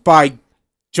Rolls by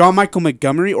John Michael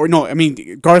Montgomery,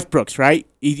 Garth Brooks, right?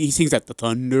 He sings that, the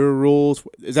Thunder Rolls.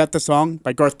 Is that the song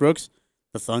by Garth Brooks?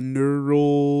 The Thunder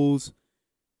Rolls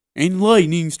and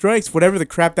lightning strikes, whatever the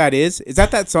crap that is. Is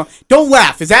that song? Don't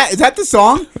laugh. Is that the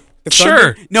song? The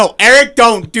sure. No, Eric,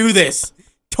 don't do this.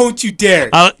 Don't you dare.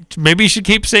 Maybe you should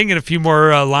keep singing a few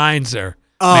more lines there.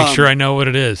 Make sure I know what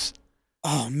it is.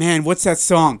 Oh, man, what's that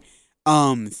song?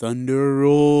 Thunder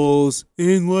rolls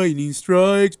and lightning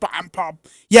strikes. Bam, pop.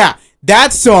 Yeah,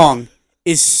 that song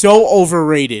is so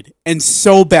overrated and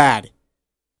so bad.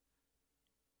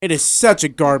 It is such a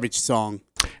garbage song.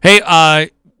 Hey, I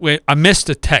missed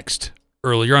a text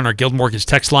earlier on our Guild Mortgage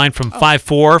text line from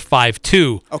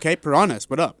 5452. Okay, Piranhas,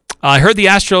 what up? I heard the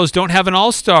Astros don't have an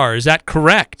all-star. Is that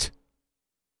correct?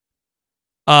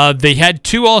 They had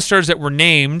 2 all-stars that were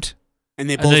named, and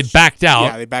they backed out.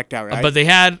 Yeah, they backed out, right? But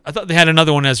I thought they had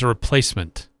another one as a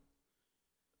replacement.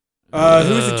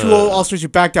 Who's the 2 all-stars who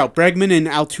backed out? Bregman and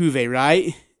Altuve,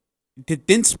 right?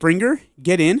 Didn't Springer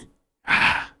get in?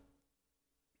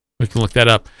 We can look that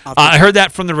up. I heard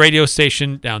that from the radio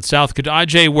station down south. Could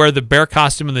Ajay wear the bear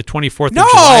costume in the 24th of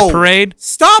July parade?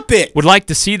 Stop it. Would like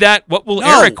to see that. What will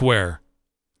Eric wear?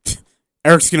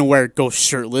 Eric's going to go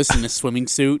shirtless in a swimming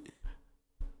suit.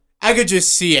 I could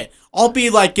just see it. I'll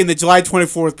be like in the July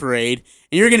 24th parade,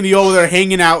 and you're going to be over there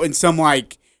hanging out in some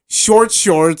short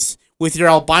shorts with your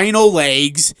albino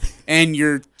legs and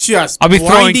your just I'll be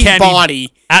throwing candy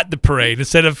body at the parade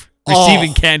instead of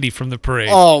receiving candy from the parade.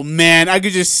 Oh, man. I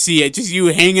could just see it. Just you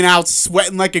hanging out,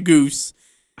 sweating like a goose.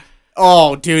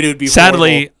 Oh, dude, it would be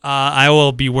Sadly, horrible. I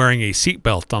will be wearing a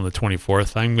seatbelt on the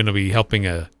 24th. I'm going to be helping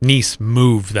a niece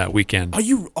move that weekend.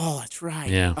 Oh, that's right.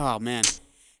 Yeah. Oh, man.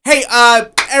 Hey,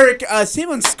 Eric,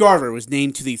 Savon Scarver was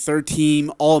named to the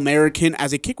third-team All-American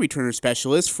as a kick returner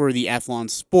specialist for the Athlon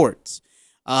Sports.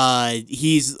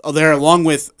 He's there along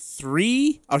with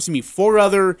 4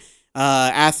 other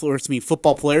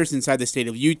football players inside the state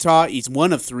of Utah. He's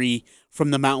one of 3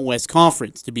 from the Mountain West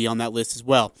Conference to be on that list as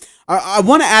well. I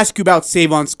want to ask you about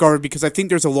Savon Scarver because I think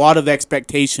there's a lot of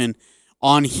expectation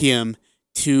on him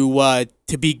to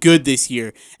be good this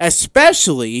year,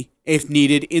 especially if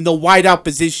needed in the wideout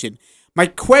position. My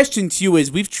question to you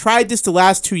is, we've tried this the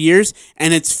last 2 years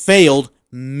and it's failed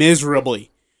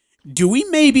miserably. Do we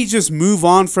maybe just move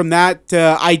on from that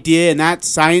idea and that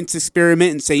science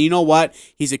experiment and say, you know what,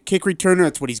 he's a kick returner,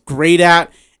 that's what he's great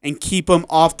at, and keep him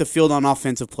off the field on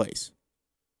offensive plays?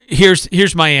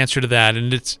 Here's my answer to that,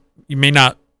 and you may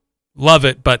not love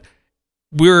it, but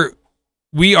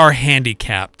we are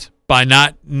handicapped by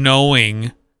not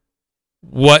knowing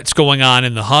what's going on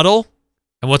in the huddle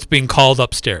and what's being called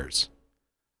upstairs.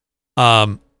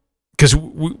 Because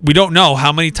we don't know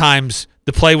how many times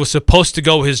the play was supposed to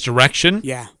go his direction.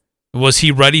 Yeah. Was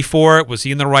he ready for it? Was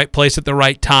he in the right place at the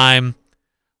right time?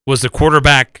 Was the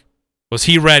quarterback, was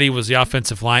he ready? Was the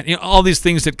offensive line? All these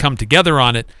things that come together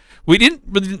on it. We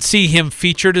didn't see him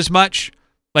featured as much.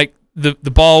 Like the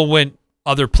ball went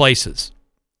other places.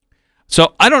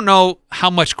 So I don't know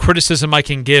how much criticism I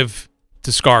can give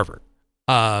to Scarver.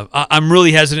 I'm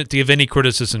really hesitant to give any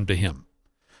criticism to him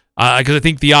because I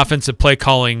think the offensive play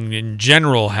calling in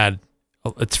general had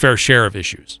its fair share of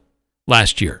issues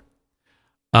last year.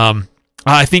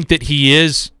 I think that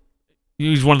he's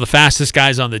one of the fastest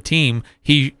guys on the team.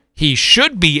 He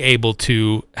should be able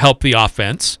to help the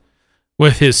offense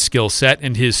with his skill set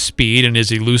and his speed and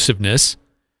his elusiveness.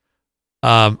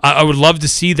 I would love to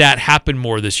see that happen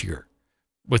more this year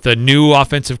with a new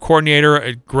offensive coordinator,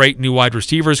 a great new wide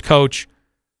receivers coach.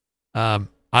 I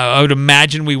would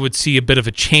imagine we would see a bit of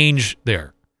a change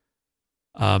there.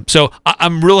 So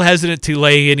I'm real hesitant to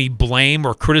lay any blame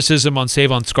or criticism on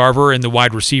Savon Scarver in the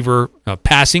wide receiver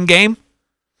passing game.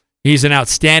 He's an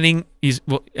outstanding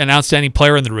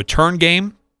player in the return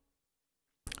game.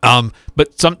 But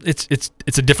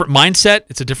it's a different mindset.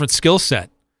 It's a different skill set.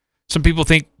 Some people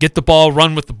think get the ball,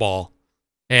 run with the ball,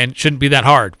 and it shouldn't be that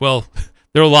hard. Well,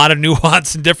 there are a lot of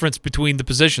nuance and difference between the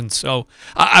positions. So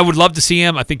I would love to see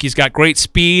him. I think he's got great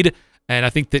speed, and I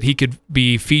think that he could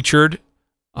be featured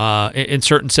in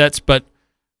certain sets. But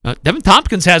Devin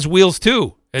Tompkins has wheels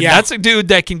too. And that's a dude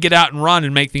that can get out and run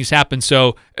and make things happen.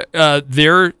 So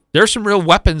there's some real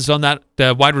weapons on that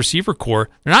wide receiver core.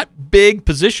 They're not big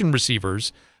position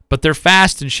receivers, but they're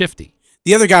fast and shifty.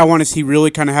 The other guy I want to see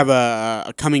really kind of have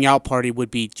a coming out party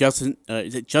would be Justin.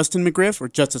 Is it Justin McGriff or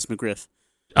Justice McGriff?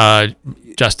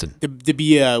 Justin. To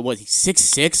be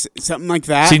 6'6", something like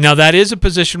that. See, now that is a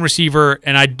position receiver,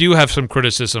 and I do have some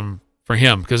criticism for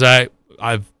him because I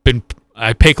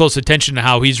pay close attention to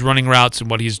how he's running routes and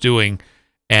what he's doing,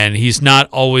 and he's not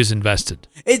always invested.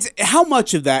 It's how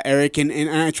much of that, Eric, and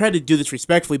I try to do this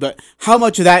respectfully, but how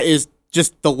much of that is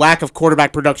just the lack of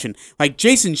quarterback production? Like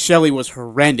Jason Shelley was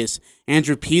horrendous.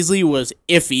 Andrew Peasley was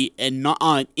iffy and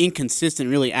not inconsistent,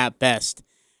 really at best.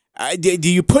 Do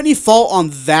you put any fault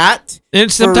on that?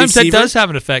 And sometimes that does have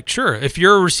an effect. Sure, if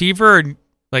you're a receiver and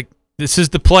like this is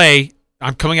the play,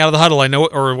 I'm coming out of the huddle. I know,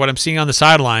 or what I'm seeing on the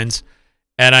sidelines,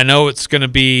 and I know it's going to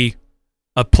be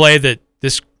a play that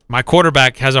my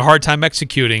quarterback has a hard time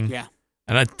executing. Yeah,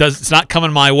 and it's not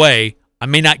coming my way. I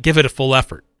may not give it a full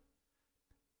effort.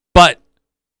 But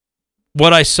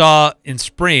what I saw in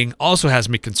spring also has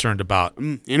me concerned about.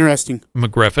 Interesting.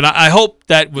 McGriff. And I hope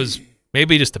that was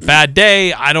maybe just a bad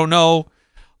day. I don't know.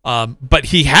 But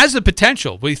he has the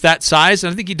potential with that size,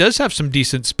 and I think he does have some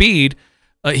decent speed.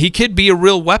 He could be a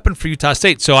real weapon for Utah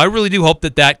State. So I really do hope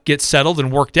that gets settled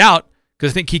and worked out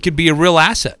because I think he could be a real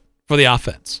asset for the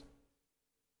offense.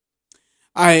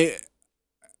 I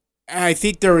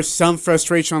think there was some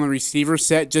frustration on the receiver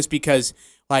set just because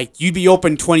like you'd be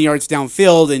open 20 yards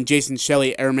downfield and Jason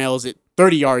Shelley airmails it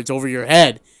 30 yards over your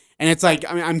head. And it's like,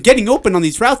 I mean, I'm getting open on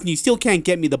these routes and you still can't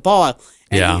get me the ball.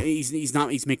 And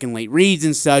he's making late reads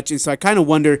and such. And so I kind of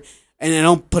wonder, and I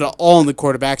don't put it all on the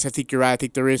quarterbacks. I think you're right. I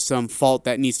think there is some fault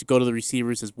that needs to go to the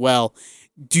receivers as well.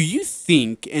 Do you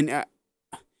think, and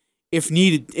if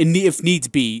needs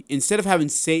be, instead of having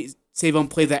Savon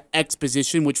play that X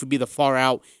position, which would be the far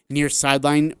out near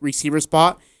sideline receiver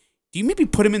spot, do you maybe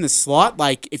put him in the slot?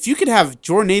 Like if you could have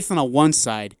Jordan Nathan on one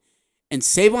side and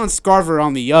Savon Scarver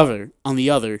on the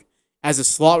other as a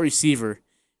slot receiver,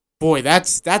 boy,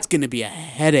 that's going to be a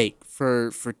headache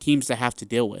for teams to have to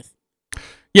deal with.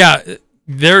 Yeah, I'm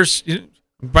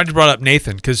glad you brought up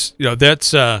Nathan because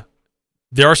that's there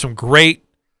are some great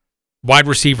wide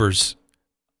receivers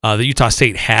that Utah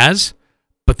State has,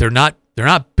 but they're not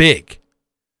big.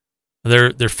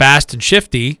 They're fast and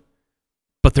shifty,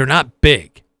 but they're not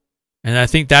big. And I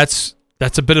think that's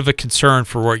a bit of a concern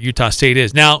for where Utah State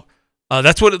is. Now,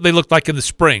 that's what they looked like in the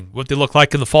spring. What they look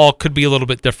like in the fall could be a little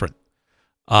bit different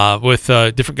with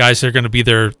different guys that are going to be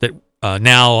there that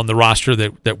now on the roster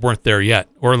that weren't there yet,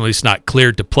 or at least not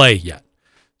cleared to play yet.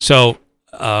 So,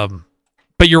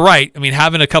 but you're right. I mean,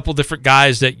 having a couple different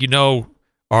guys that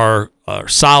are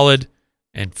solid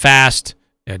and fast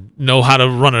and know how to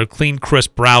run a clean,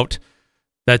 crisp route,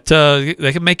 that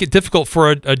they can make it difficult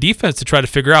for a defense to try to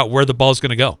figure out where the ball is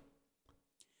going to go.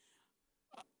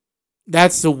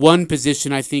 That's the one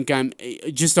position I think I'm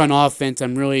just on offense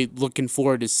I'm really looking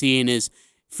forward to seeing is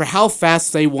for how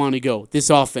fast they want to go. This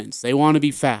offense, they want to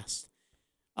be fast.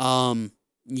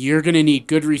 You're going to need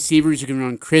good receivers. You're going to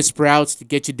run crisp routes to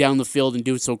get you down the field and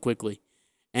do it so quickly.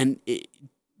 And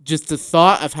just the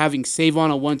thought of having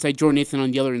Savon on one side, Jordan Nathan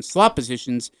on the other in slot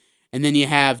positions, and then you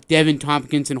have Devin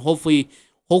Tompkins, and hopefully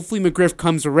McGriff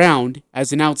comes around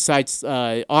as an outside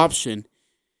option.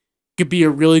 Could be a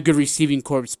really good receiving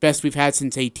corps, best we've had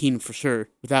since 2018 for sure,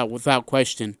 without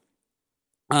question.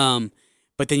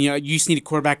 But then you just need a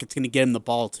quarterback that's going to get him the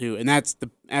ball too, and that's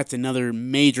another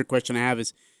major question I have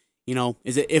is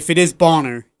if it is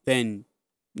Bonner, then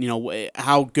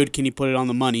how good can he put it on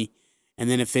the money, and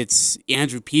then if it's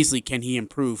Andrew Peasley, can he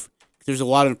improve? There's a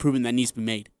lot of improvement that needs to be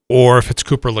made. Or if it's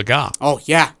Cooper Lega. Oh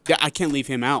yeah, I can't leave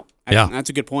him out. That's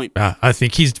a good point. I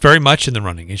think he's very much in the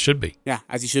running. He should be. Yeah,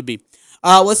 as he should be.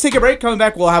 Let's take a break. Coming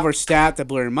back, we'll have our stat that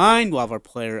blew your mind. We'll have our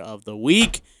player of the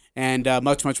week. and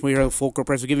much more here at the Full Court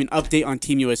Press. We'll give you an update on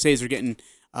Team USA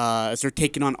as they're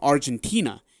taking on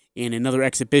Argentina in another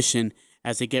exhibition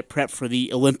as they get prepped for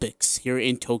the Olympics here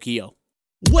in Tokyo.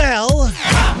 Well,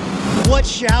 what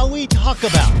shall we talk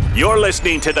about? You're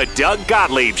listening to the Doug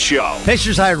Gottlieb Show.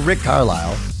 Pacers hired Rick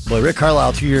Carlisle. Boy, Rick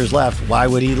Carlisle, 2 years left. Why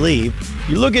would he leave?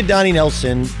 You look at Donnie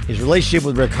Nelson, his relationship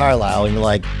with Rick Carlisle, and you're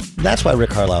like, that's why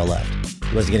Rick Carlisle left.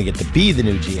 He wasn't going to get to be the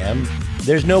new GM.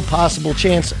 There's no possible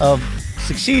chance of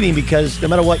succeeding because no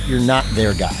matter what, you're not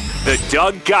their guy. The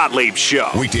Doug Gottlieb Show.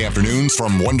 Weekday afternoons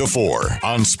from 1 to 4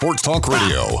 on Sports Talk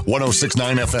Radio,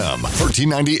 106.9 FM,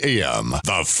 1390 AM.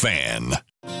 The Fan.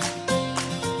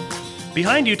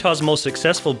 Behind Utah's most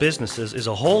successful businesses is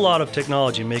a whole lot of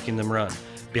technology making them run.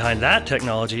 Behind that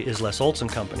technology is Les Olson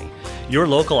Company, your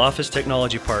local office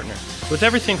technology partner. With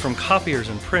everything from copiers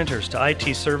and printers to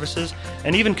IT services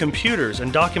and even computers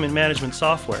and document management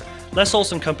software, Les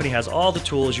Olson Company has all the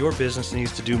tools your business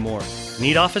needs to do more.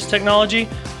 Need office technology?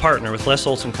 Partner with Les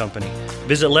Olson Company.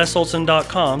 Visit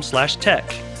lesolson.com/tech.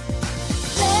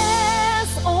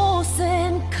 Les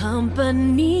Olson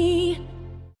Company.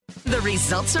 The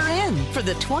results are in for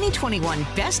the 2021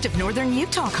 Best of Northern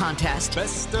Utah contest.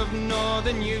 Best of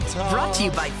Northern Utah. Brought to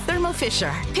you by Thermo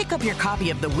Fisher. Pick up your copy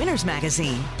of the Winners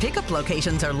Magazine. Pickup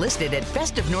locations are listed at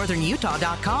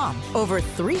bestofnorthernutah.com. Over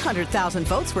 300,000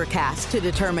 votes were cast to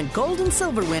determine gold and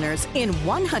silver winners in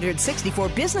 164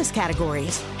 business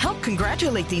categories. Help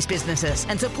congratulate these businesses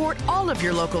and support all of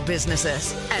your local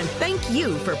businesses. And thank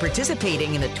you for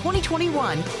participating in the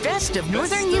 2021 Best of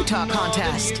Northern Utah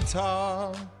contest.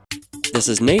 This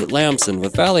is Nate Lamson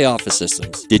with Valley Office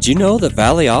Systems. Did you know that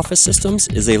Valley Office Systems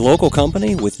is a local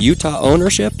company with Utah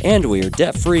ownership, and we are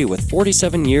debt-free with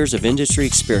 47 years of industry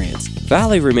experience?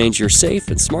 Valley remains your safe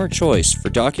and smart choice for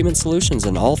document solutions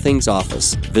and all things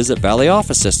office. Visit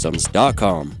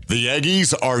valleyofficesystems.com. The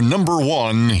Aggies are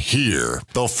 #1 here.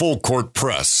 The Full Court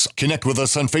Press. Connect with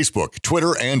us on Facebook,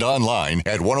 Twitter, and online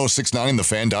at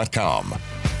 1069thefan.com.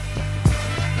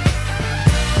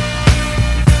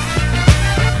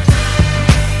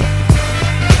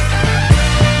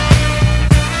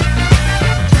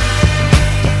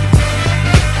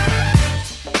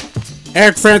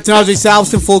 Eric Frandsen, Ajay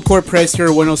Salvesen, Full Court Press here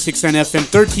at 106.9 FM,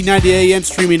 1390 AM,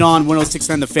 streaming on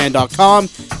 1069thefan.com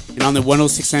and on the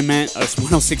 1069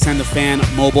 The Fan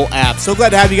mobile app. So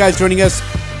glad to have you guys joining us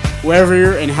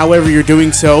wherever and however you're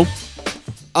doing so.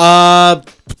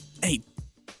 Hey,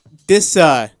 this,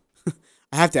 I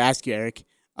have to ask you, Eric,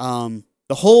 the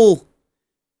whole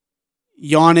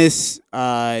Giannis,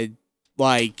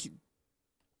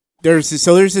 there's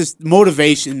this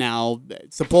motivation now,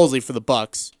 supposedly for the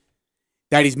Bucks,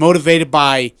 that he's motivated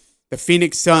by the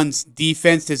Phoenix Suns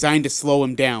defense designed to slow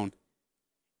him down.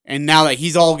 And now that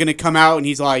he's all going to come out and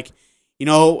he's like,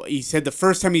 he said the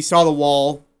first time he saw the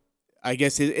wall, I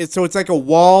guess it's like a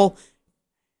wall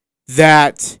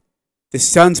that the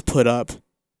Suns put up.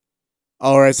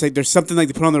 Or it's like there's something like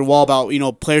they put on their wall about,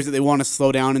 players that they want to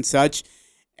slow down and such.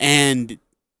 And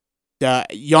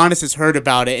Giannis has heard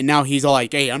about it and now he's all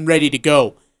like, hey, I'm ready to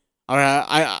go. All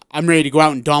right, I'm ready to go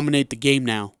out and dominate the game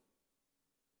now.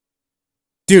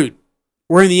 Dude,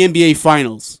 we're in the NBA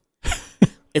Finals.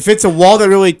 If it's a wall that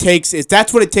really if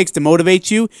that's what it takes to motivate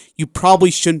you, you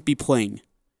probably shouldn't be playing.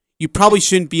 You probably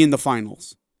shouldn't be in the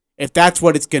finals if that's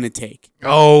what it's going to take.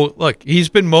 Oh, look, he's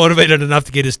been motivated enough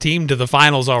to get his team to the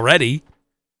finals already.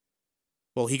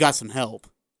 Well, he got some help.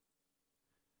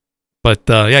 But,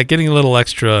 getting a little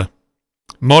extra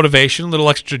motivation, a little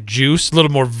extra juice, a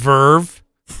little more verve.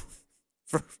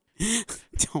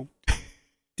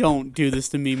 Don't do this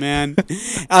to me, man.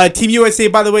 Team USA,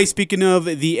 by the way, speaking of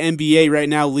the NBA, right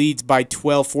now leads by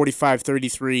 12,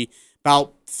 45-33.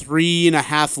 About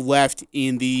 3.5 left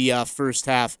in the first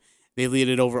half. They lead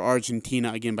it over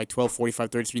Argentina again by 12,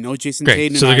 45-33. No Jason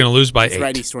Tatum. So they're going to lose by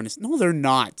 8. No, they're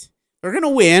not. They're going to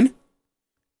win.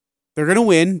 They're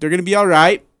going to be all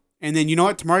right. And then, you know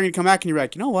what? Tomorrow you're going to come back and you're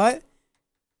like, you know what?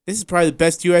 This is probably the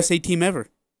best USA team ever.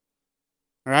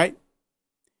 All right?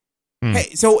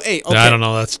 Hey, okay. I don't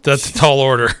know. That's a tall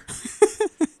order.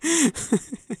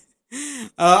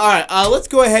 All right, let's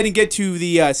go ahead and get to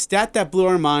the stat that blew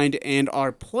our mind and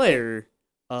our player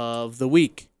of the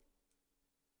week.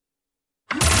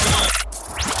 Time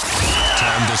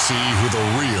to see who the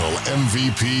real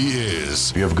MVP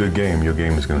is. If you have a good game, your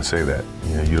game is going to say that.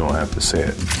 You don't have to say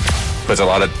it. Puts a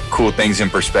lot of cool things in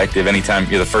perspective anytime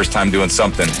you're the first time doing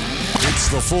something. It's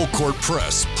the Full Court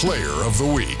Press Player of the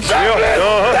Week.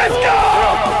 Let's go!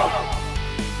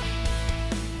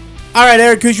 All right,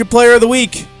 Eric, who's your Player of the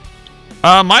Week?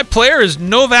 My player is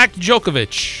Novak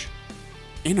Djokovic.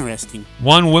 Interesting.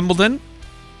 Won Wimbledon.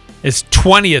 His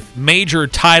 20th major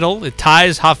title. It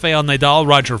ties Rafael Nadal,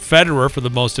 Roger Federer for the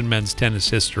most in men's tennis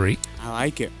history. I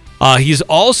like it. He's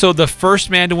also the first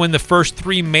man to win the first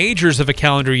 3 majors of a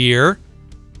calendar year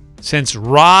since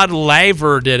Rod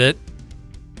Laver did it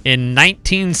in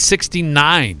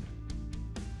 1969.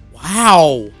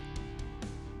 Wow.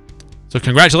 So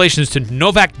congratulations to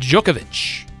Novak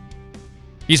Djokovic.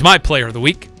 He's my player of the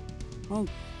week. Oh,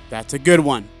 that's a good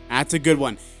one. That's a good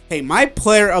one. Hey, my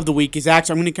player of the week is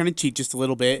actually, I'm going to kind of cheat just a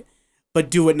little bit, but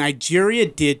do what Nigeria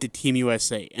did to Team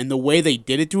USA. And the way they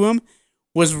did it to him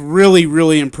was really,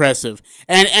 really impressive.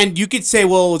 And you could say,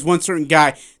 well, it was one certain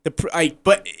guy,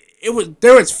 but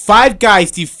there was 5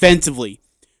 guys defensively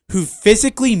who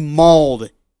physically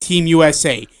mauled Team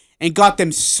USA and got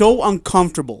them so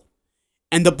uncomfortable.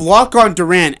 And the block on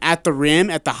Durant at the rim,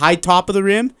 at the high top of the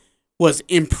rim, was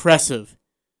impressive.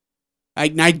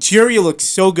 Like, Nigeria looks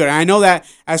so good. I know that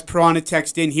as Piranha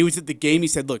texted in, he was at the game. He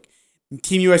said, look,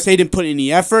 Team USA didn't put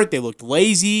any effort. They looked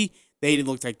lazy. They didn't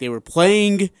look like they were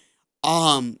playing.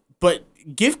 But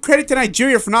give credit to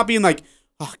Nigeria for not being like,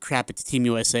 oh, crap, it's Team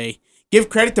USA. Give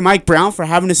credit to Mike Brown for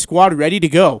having a squad ready to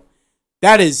go.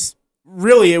 It was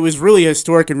really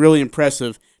historic and really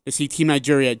impressive to see Team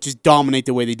Nigeria just dominate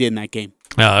the way they did in that game.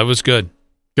 Yeah, it was good.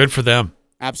 Good for them.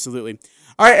 Absolutely.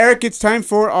 All right, Eric, it's time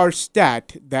for our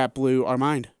stat that blew our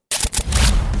mind.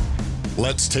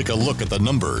 Let's take a look at the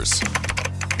numbers.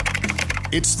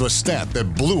 It's the stat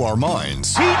that blew our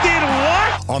minds. He did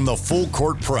what? On the Full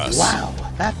Court Press. Wow,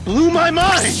 that blew my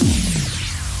mind.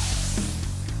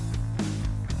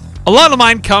 A lot of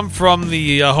mine come from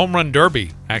the Home Run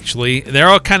Derby, actually. They're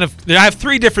all I have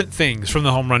 3 different things from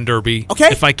the Home Run Derby,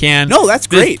 if I can. No, that's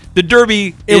great. The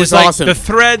Derby was like awesome. the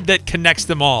thread that connects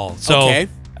them all. So okay.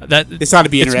 This ought to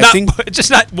be interesting. It's just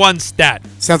not one stat.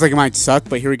 Sounds like it might suck,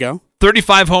 but here we go.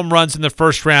 35 home runs in the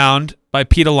first round by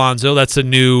Pete Alonso. That's a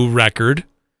new record.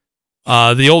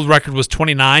 The old record was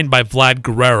 29 by Vlad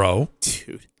Guerrero.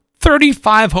 Dude.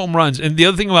 35 home runs. And the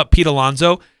other thing about Pete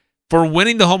Alonso, for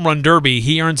winning the Home Run Derby,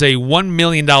 he earns a $1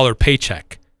 million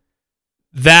paycheck.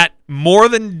 That more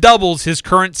than doubles his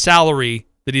current salary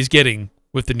that he's getting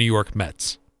with the New York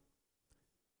Mets.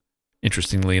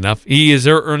 Interestingly enough, he is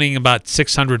earning about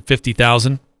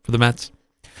 $650,000 for the Mets.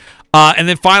 And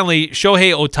then finally,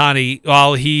 Shohei Ohtani,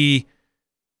 while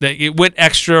it went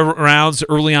extra rounds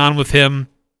early on with him,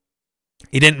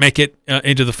 he didn't make it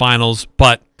into the finals,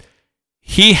 but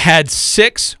he had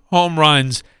 6 home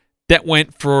runs that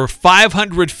went for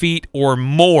 500 feet or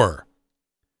more.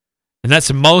 And that's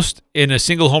the most in a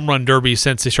single home run derby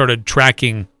since they started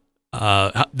tracking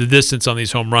the distance on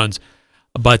these home runs.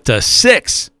 But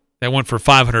 6 that went for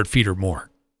 500 feet or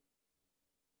more.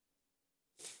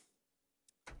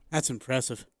 That's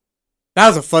impressive. That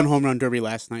was a fun home run derby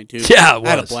last night, too. Yeah, it was.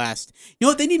 I had a blast. You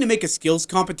know what? They need to make a skills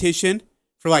competition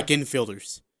for, like,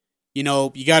 infielders. You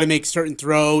know, you got to make certain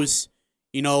throws,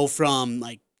 from,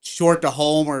 like, short to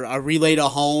home or a relay to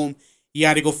home. You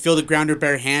got to go field the grounder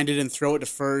barehanded and throw it to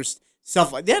first.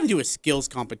 Stuff like that. They had to do a skills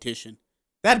competition.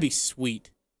 That'd be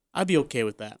sweet. I'd be okay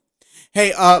with that.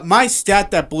 Hey, my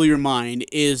stat that blew your mind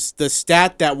is the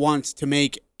stat that wants to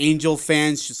make Angel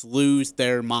fans just lose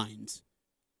their minds.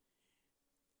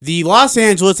 The Los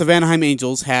Angeles of Anaheim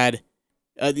Angels had,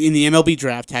 in the MLB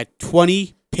draft, had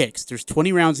 20 picks. There's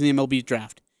 20 rounds in the MLB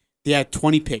draft. They had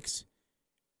 20 picks.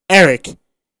 Eric,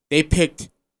 they picked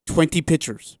 20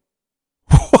 pitchers.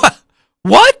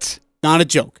 What? Not a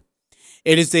joke.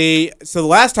 So the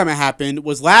last time it happened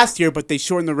was last year, but they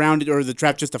shortened the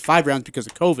draft just to 5 rounds because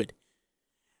of COVID.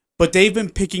 But they've been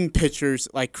picking pitchers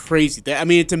like crazy.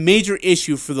 It's a major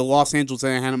issue for the Los Angeles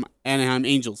Anaheim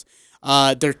Angels.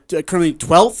 They're currently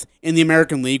 12th in the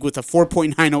American League with a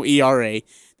 4.90 ERA.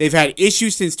 They've had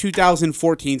issues since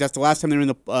 2014. That's the last time they were in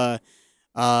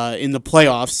the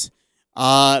playoffs.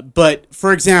 But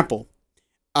for example,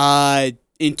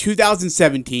 in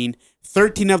 2017,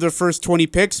 13 of their first 20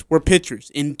 picks were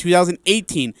pitchers. In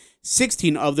 2018,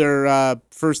 16 of their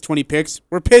first 20 picks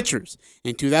were pitchers.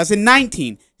 In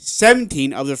 2019,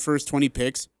 17 of their first 20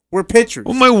 picks were pitchers.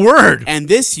 Oh, my word. And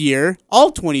this year,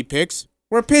 all 20 picks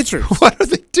were pitchers. What are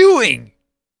they doing?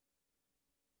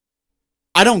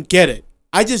 I don't get it.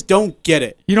 I just don't get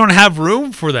it. You don't have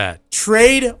room for that.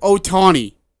 Trade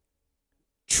Ohtani.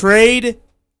 Trade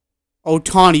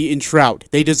Ohtani and Trout.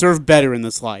 They deserve better in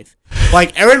this life.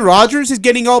 Like, Aaron Rodgers is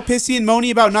getting all pissy and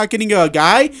moany about not getting a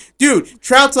guy. Dude,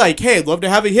 Trout's like, hey, I'd love to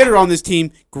have a hitter on this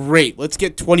team. Great. Let's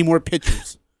get 20 more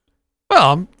pitchers.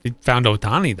 Well, they found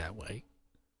Ohtani that way.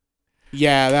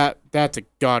 Yeah, that's a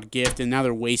God gift, and now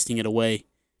they're wasting it away.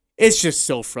 It's just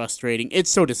so frustrating. It's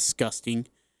so disgusting.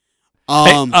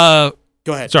 Hey,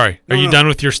 Go ahead. Sorry, are you done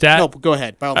with your stat? No, go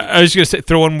ahead. I was going to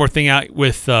throw one more thing out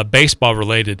with baseball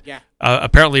related. Yeah.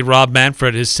 Apparently, Rob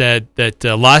Manfred has said that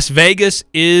Las Vegas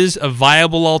is a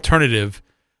viable alternative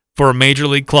for a major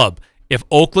league club. If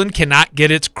Oakland cannot get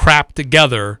its crap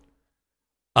together,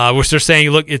 which they're saying,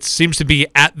 look, it seems to be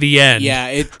at the end.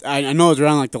 Yeah, I know it's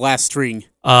around like the last string.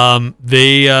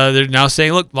 They're now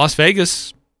saying, look, Las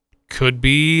Vegas could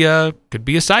be a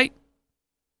site,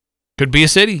 could be a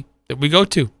city that we go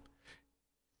to.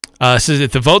 Says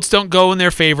if the votes don't go in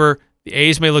their favor, the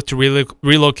A's may look to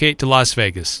relocate to Las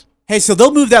Vegas. Hey, so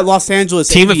they'll move that Los Angeles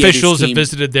team Aviators officials team. have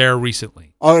visited there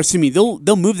recently. Or excuse me,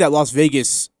 they'll move that Las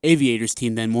Vegas Aviators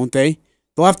team then, won't they?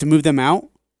 They'll have to move them out?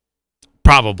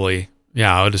 Probably.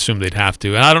 Yeah, I would assume they'd have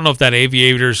to. And I don't know if that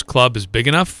Aviators club is big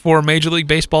enough for a Major League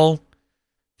Baseball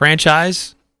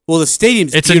franchise. Well, the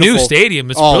stadium's It's beautiful. a new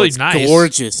stadium. It's really nice.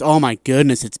 Gorgeous. Oh my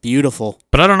goodness, it's beautiful.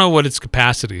 But I don't know what its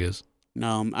capacity is.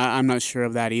 No, I'm not sure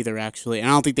of that either, actually. And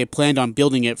I don't think they planned on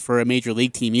building it for a major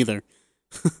league team either.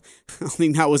 I don't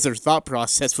think that was their thought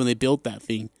process when they built that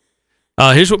thing.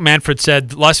 Here's what Manfred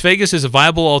said. Las Vegas is a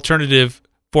viable alternative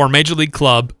for a major league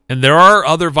club, and there are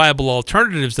other viable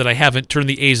alternatives that I haven't turned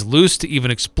the A's loose to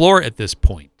even explore at this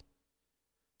point.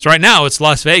 So right now, it's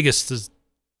Las Vegas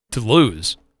to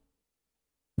lose.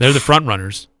 They're the front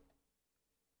runners.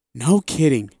 No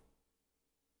kidding.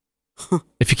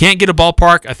 If you can't get a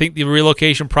ballpark, I think the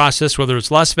relocation process, whether it's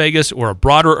Las Vegas or a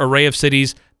broader array of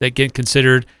cities that get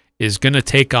considered, is going to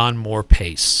take on more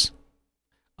pace.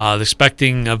 They're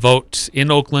expecting a vote in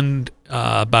Oakland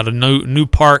about a new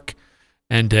park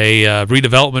and a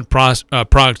redevelopment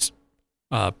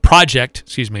project.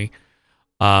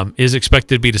 Is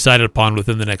expected to be decided upon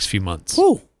within the next few months.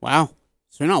 Oh, wow!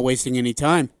 So they're not wasting any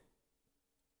time.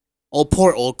 Oh,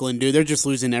 poor Oakland, dude. They're just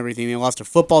losing everything. They lost their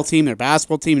football team, their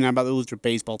basketball team, and now about to lose their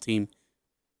baseball team.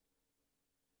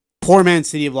 Poor man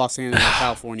city of Los Angeles,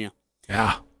 California.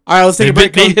 Yeah. All right, let's take a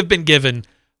break. They have been given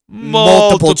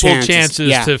multiple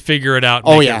chances to figure it out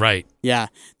and make it right. Yeah.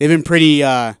 They've been pretty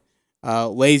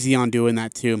lazy on doing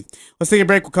that, too. Let's take a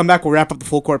break. We'll come back. We'll wrap up the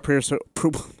full court press. Just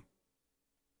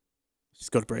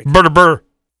go to break. Burr.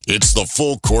 It's the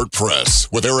Full Court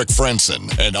Press with Eric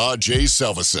Frandsen and Ajay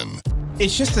Salvesen.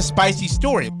 It's just a spicy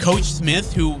story. Coach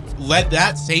Smith, who led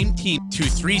that same team to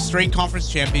 3 straight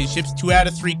conference championships, 2 out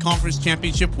of 3 conference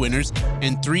championship winners,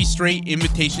 and 3 straight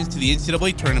invitations to the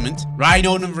NCAA tournament. Ryan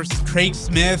Odom versus Craig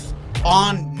Smith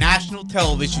on national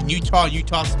television,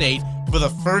 Utah State, for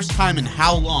the first time in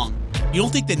how long? You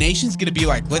don't think the nation's going to be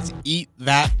like, let's eat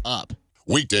that up?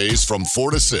 Weekdays from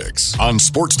 4 to 6 on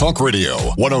Sports Talk Radio,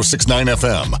 106.9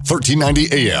 FM,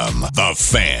 1390 AM. The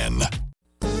Fan.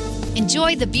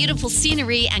 Enjoy the beautiful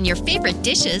scenery and your favorite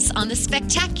dishes on the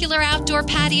spectacular outdoor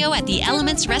patio at the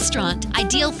Elements Restaurant.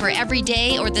 Ideal for every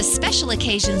day or the special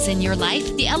occasions in your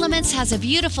life, the Elements has a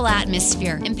beautiful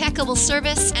atmosphere, impeccable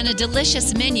service, and a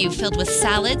delicious menu filled with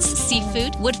salads,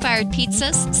 seafood, wood-fired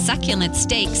pizzas, succulent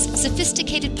steaks,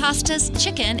 sophisticated pastas,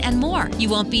 chicken, and more. You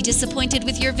won't be disappointed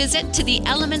with your visit to the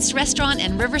Elements Restaurant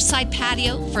and Riverside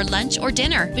Patio for lunch or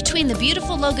dinner between the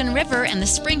beautiful Logan River and the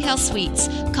Spring Hill Suites.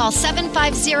 Call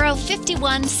 750-5171.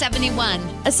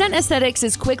 Ascent Aesthetics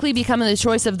is quickly becoming the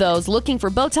choice of those looking for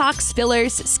Botox,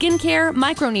 fillers, skincare,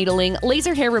 microneedling,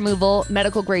 laser hair removal,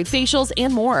 medical-grade facials,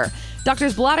 and more.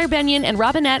 Doctors Blotter Benyon and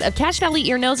Robinette of Cache Valley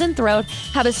Ear, Nose, and Throat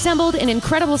have assembled an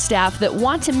incredible staff that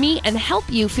want to meet and help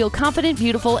you feel confident,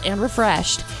 beautiful, and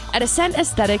refreshed. At Ascent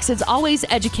Aesthetics, it's always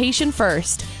education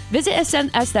first. Visit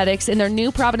Ascent Aesthetics in their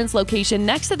new Providence location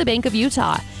next to the Bank of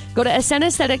Utah. Go to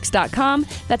ascentaesthetics.com.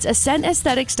 That's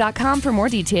ascentaesthetics.com for more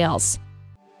details.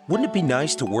 Wouldn't it be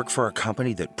nice to work for a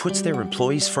company that puts their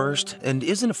employees first and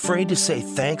isn't afraid to say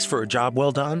thanks for a job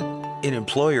well done? An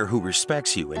employer who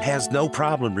respects you and has no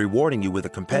problem rewarding you with a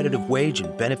competitive wage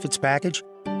and benefits package?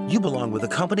 You belong with a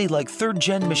company like Third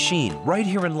Gen Machine right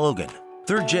here in Logan.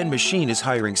 Third Gen Machine is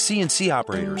hiring CNC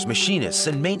operators, machinists,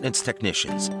 and maintenance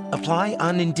technicians. Apply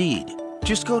on Indeed.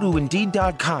 Just go to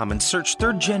Indeed.com and search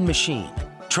Third Gen Machine.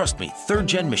 Trust me, Third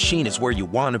Gen Machine is where you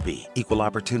want to be. Equal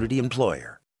opportunity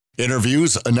employer.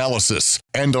 Interviews, analysis,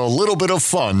 and a little bit of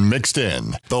fun mixed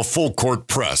in. The Full Court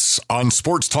Press on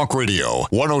Sports Talk Radio,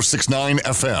 106.9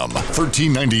 FM,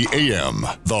 1390 AM.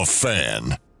 The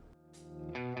Fan.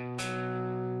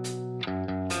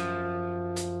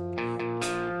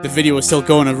 The video is still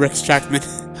going of Rick Strackman.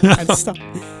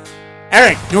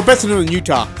 Eric, no best of Northern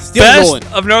Utah. Still rolling.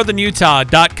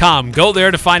 bestofnorthernutah.com. Go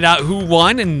there to find out who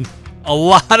won in a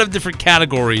lot of different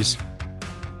categories.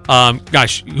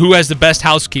 Who has the best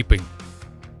housekeeping?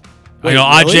 Wait, I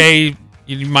know, really? Ajay,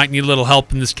 you might need a little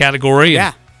help in this category.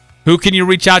 Yeah. Who can you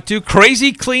reach out to?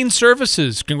 Crazy Clean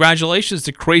Services. Congratulations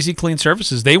to Crazy Clean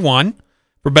Services. They won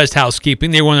for Best Housekeeping.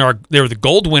 They were the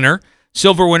gold winner.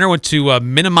 Silver winner went to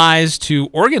Minimized to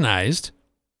Organized.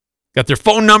 Got their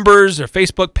phone numbers, their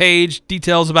Facebook page,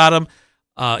 details about them.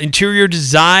 Interior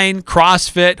design,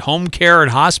 CrossFit, home care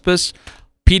and hospice,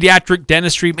 pediatric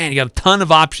dentistry. Man, you got a ton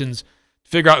of options to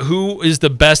figure out who is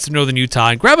the best in Northern Utah.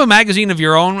 And grab a magazine of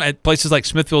your own at places like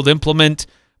Smithfield Implement,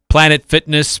 Planet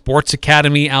Fitness, Sports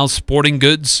Academy, Al's Sporting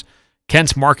Goods,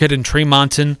 Kent's Market in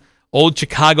Tremonton, Old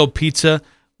Chicago Pizza.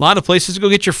 A lot of places to go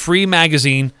get your free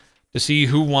magazine to see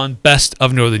who won Best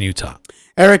of Northern Utah.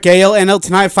 Eric, AL NL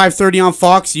tonight, 5:30 on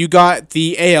Fox. You got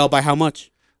the AL by how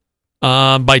much?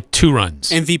 By 2 runs.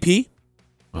 MVP?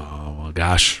 Oh, well,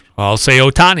 gosh. I'll say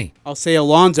Ohtani. I'll say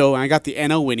Alonso, and I got the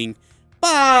NL winning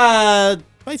by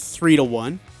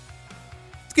 3-1.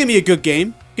 It's going to be a good game.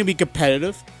 It's going to be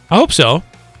competitive. I hope so.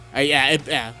 I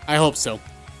hope so.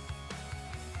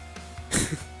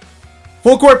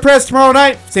 Full Court Press tomorrow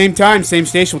night. Same time, same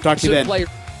station. We'll talk to you then.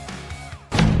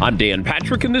 I'm Dan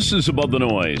Patrick, and this is Above the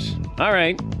Noise. All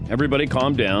right, everybody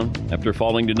calm down. After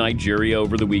falling to Nigeria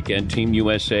over the weekend, Team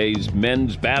USA's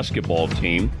men's basketball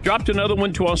team dropped another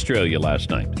one to Australia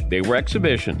last night. They were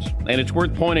exhibitions, and it's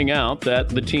worth pointing out that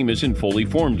the team isn't fully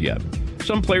formed yet.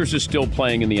 Some players are still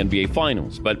playing in the NBA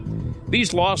Finals, but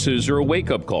these losses are a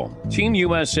wake-up call. Team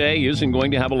USA isn't going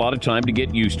to have a lot of time to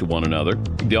get used to one another.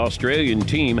 The Australian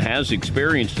team has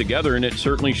experience together, and it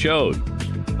certainly showed.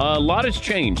 A lot has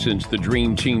changed since the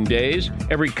Dream Team days.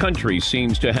 Every country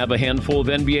seems to have a handful of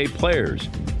NBA players.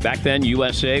 Back then,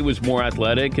 USA was more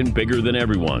athletic and bigger than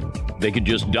everyone. They could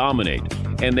just dominate,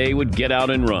 and they would get out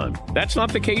and run. That's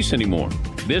not the case anymore.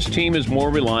 This team is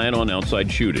more reliant on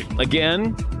outside shooting.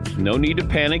 Again, no need to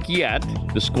panic yet.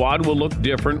 The squad will look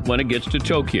different when it gets to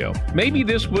Tokyo. Maybe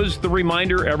this was the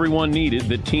reminder everyone needed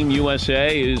that Team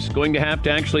USA is going to have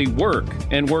to actually work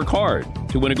and work hard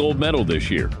to win a gold medal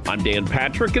this year. I'm Dan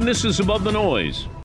Patrick, and this is Above the Noise.